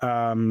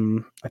 I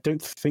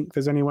don't think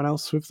there's anyone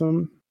else with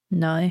them.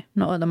 No,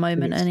 not at the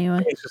moment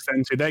anyway.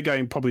 They're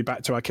going probably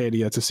back to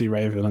Arcadia to see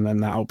Raven, and then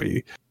that'll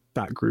be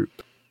that group.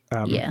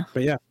 But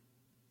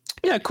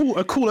a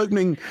cool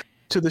opening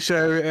to the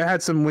show. It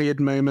had some weird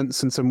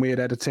moments and some weird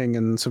editing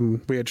and some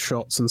weird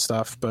shots and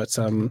stuff. But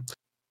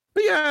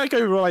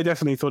overall, I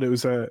definitely thought it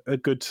was a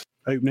good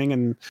opening,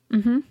 and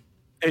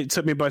it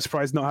took me by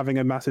surprise not having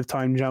a massive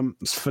time jump. I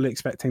was fully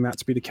expecting that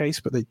to be the case,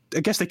 but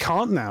I guess they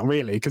can't now,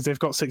 really, because they've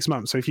got 6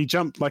 months. So if you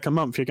jump like a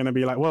month, you're going to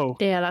be like, whoa.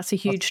 Yeah, that's a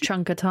huge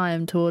chunk of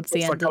time towards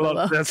the end of the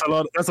world. That's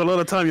a lot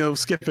of time you're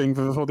skipping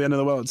before the end of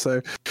the world. So,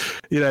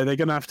 they're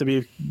going to have to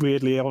be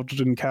weirdly odd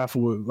and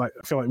careful. Like,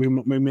 I feel like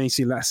we may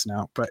see less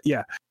now. But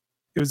yeah,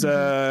 it was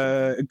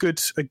a good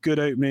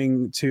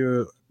opening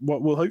to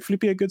what will hopefully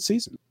be a good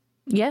season.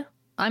 Yeah.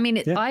 I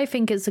mean, I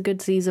think it's a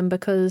good season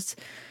because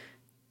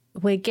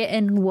we're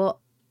getting what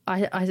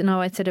I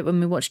know I said it when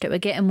we watched it. We're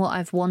getting what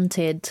I've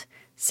wanted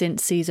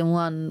since season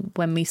 1,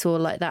 when we saw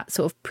like that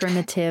sort of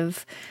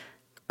primitive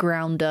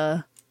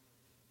grounder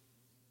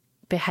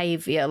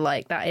behavior.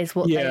 Like that is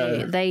what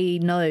they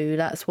know.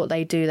 That's what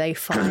they do. They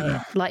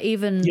fight. Like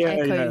even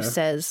Echo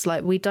says,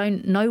 like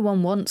no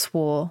one wants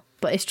war,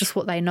 but it's just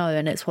what they know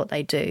and it's what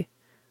they do.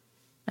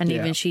 And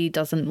even she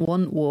doesn't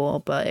want war,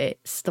 but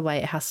it's the way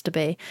it has to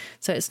be.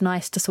 So it's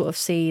nice to sort of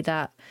see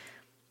that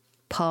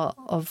part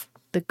of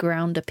the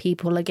grounder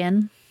people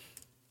again.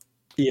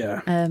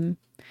 Yeah.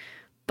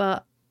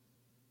 But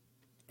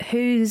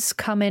who's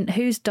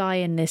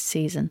dying this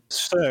season?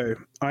 So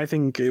I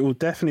think it will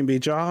definitely be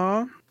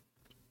Jaha.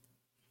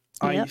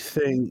 Yep.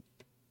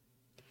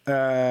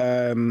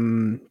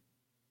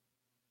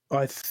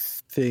 I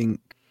think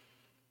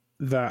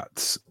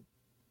that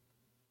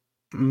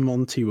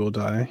Monty will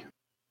die.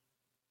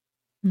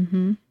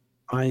 Mm-hmm.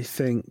 I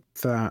think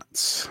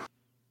that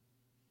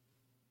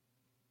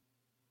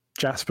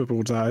Jasper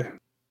will die.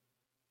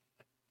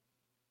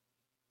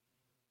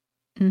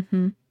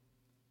 Mm-hmm.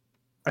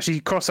 Actually,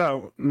 cross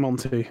out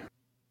Monty.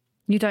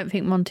 You don't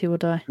think Monty will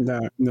die?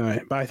 No,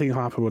 but I think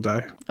Harper will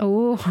die.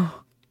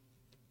 Oh.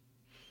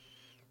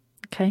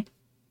 Okay.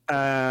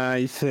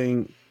 I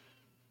think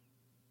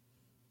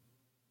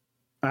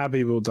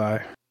Abby will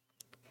die.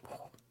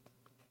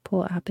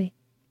 Poor Abby.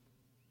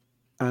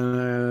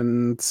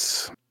 And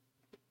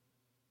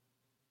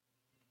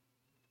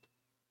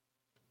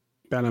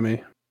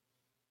Bellamy.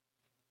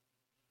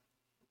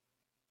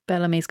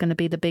 Bellamy's going to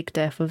be the big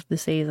death of the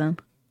season.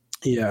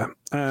 Yeah.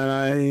 And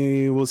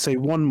I will say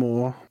one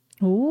more.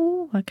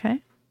 Oh,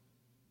 okay.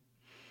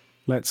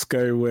 Let's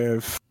go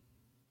with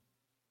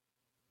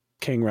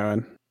King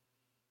Rowan.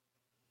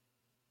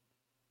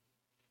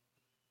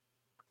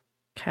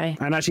 Okay.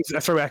 And actually,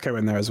 throw Echo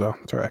in there as well.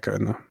 Throw Echo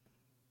in there.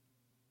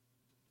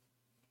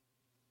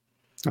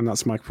 And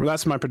that's my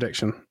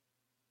prediction.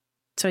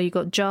 So you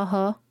got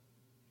Jaha,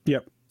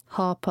 Yep.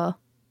 Harper,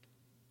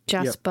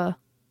 Jasper,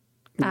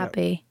 Yep.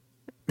 Abby,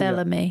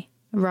 Bellamy,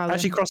 Rowan.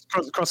 Actually,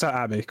 cross out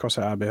Abby. Cross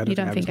out Abby. You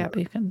don't think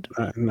Abby can?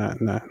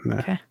 No.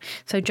 Okay.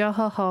 So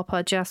Jaha,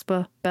 Harper,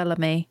 Jasper,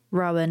 Bellamy,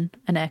 Rowan,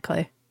 and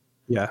Echo.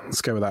 Yeah,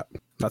 let's go with that.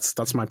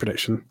 That's my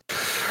prediction.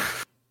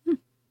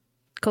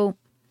 Cool.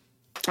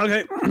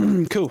 Okay,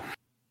 cool.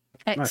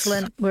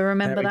 Excellent. Nice. We'll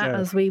remember There we that go.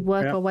 as we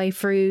work our way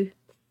through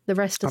the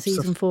rest of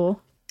season 4.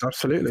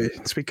 Absolutely.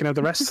 Speaking of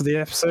the rest of the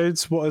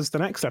episodes, what is the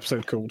next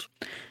episode called?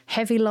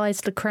 Heavy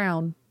Lies the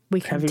Crown. We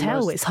can Heavy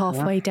tell Lies it's the Crown.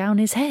 halfway down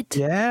his head.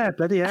 Yeah,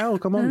 bloody hell.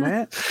 Come on,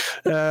 mate.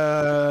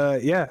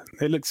 Yeah,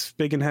 it looks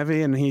big and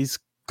heavy, and he's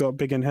got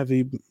big and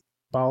heavy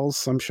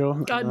balls, I'm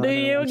sure. I knew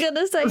you were going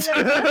to say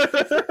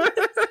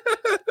that.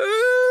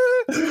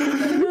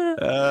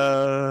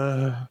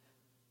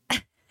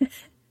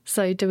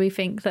 So do we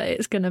think that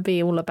it's going to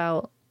be all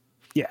about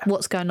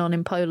what's going on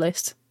in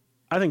Polis?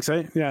 I think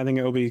so. Yeah, I think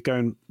it'll be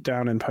going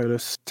down in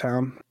Polis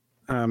town.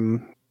 No,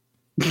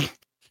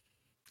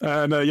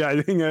 yeah,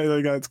 I think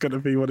it's going to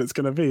be what it's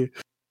going to be.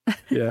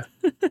 Yeah.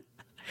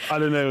 I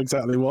don't know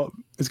exactly what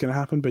is going to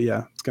happen, but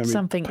yeah, it's going to be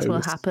something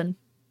will happen.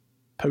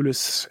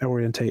 Polis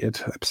orientated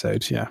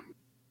episode, yeah.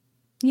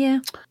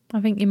 Yeah,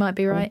 I think you might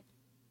be right.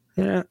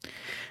 Yeah.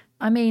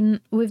 I mean,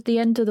 with the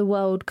end of the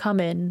world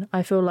coming,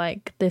 I feel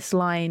like this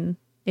line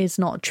is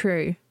not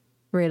true,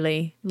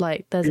 really.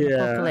 Like, there's an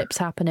apocalypse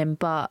happening,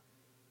 but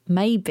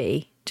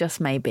maybe, just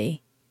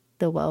maybe,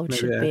 the world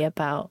should be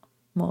about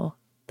more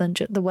than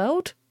just the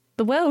world.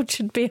 The world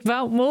should be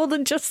about more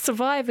than just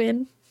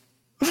surviving.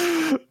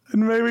 And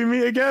may we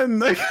meet again.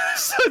 That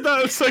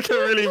was like a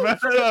really bad.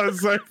 That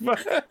was so bad.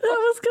 That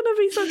was going to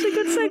be such a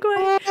good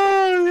segue.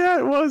 Oh yeah,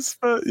 it was.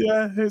 But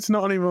yeah, it's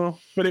not anymore.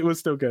 But it was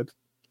still good.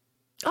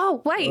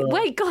 Oh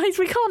wait, guys,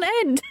 we can't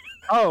end.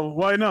 Oh,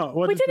 why not?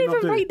 What We did didn't not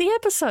even do? rate the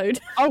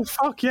episode. Oh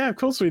fuck yeah! Of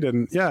course we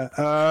didn't. Yeah.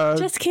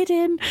 Just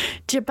kidding.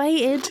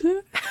 Debated.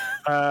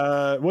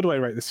 What do I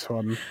rate this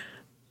one?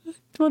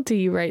 What do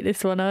you rate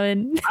this one,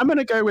 Owen? I'm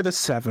gonna go with a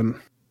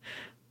 7.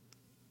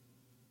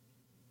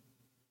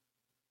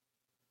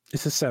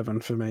 It's a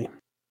 7 for me.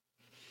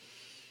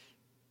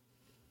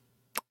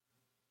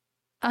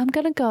 I'm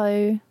going to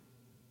go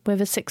with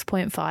a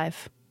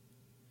 6.5.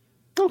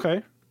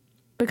 Okay.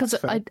 Because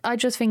I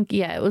just think,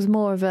 it was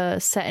more of a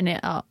setting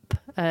it up.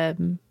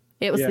 It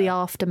was the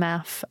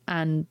aftermath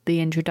and the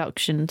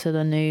introduction to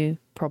the new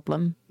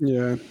problem.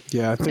 Yeah. I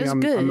think It was I'm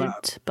good,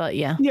 that. but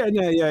yeah. Yeah.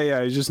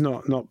 It's just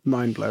not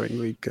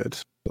mind-blowingly good.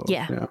 So,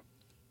 yeah.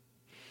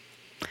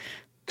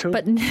 Cool.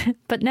 But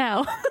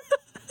now...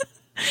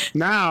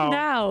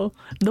 Now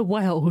the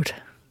world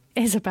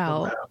is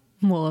about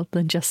more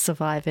than just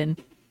surviving.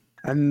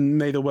 And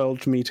may the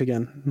world meet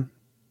again.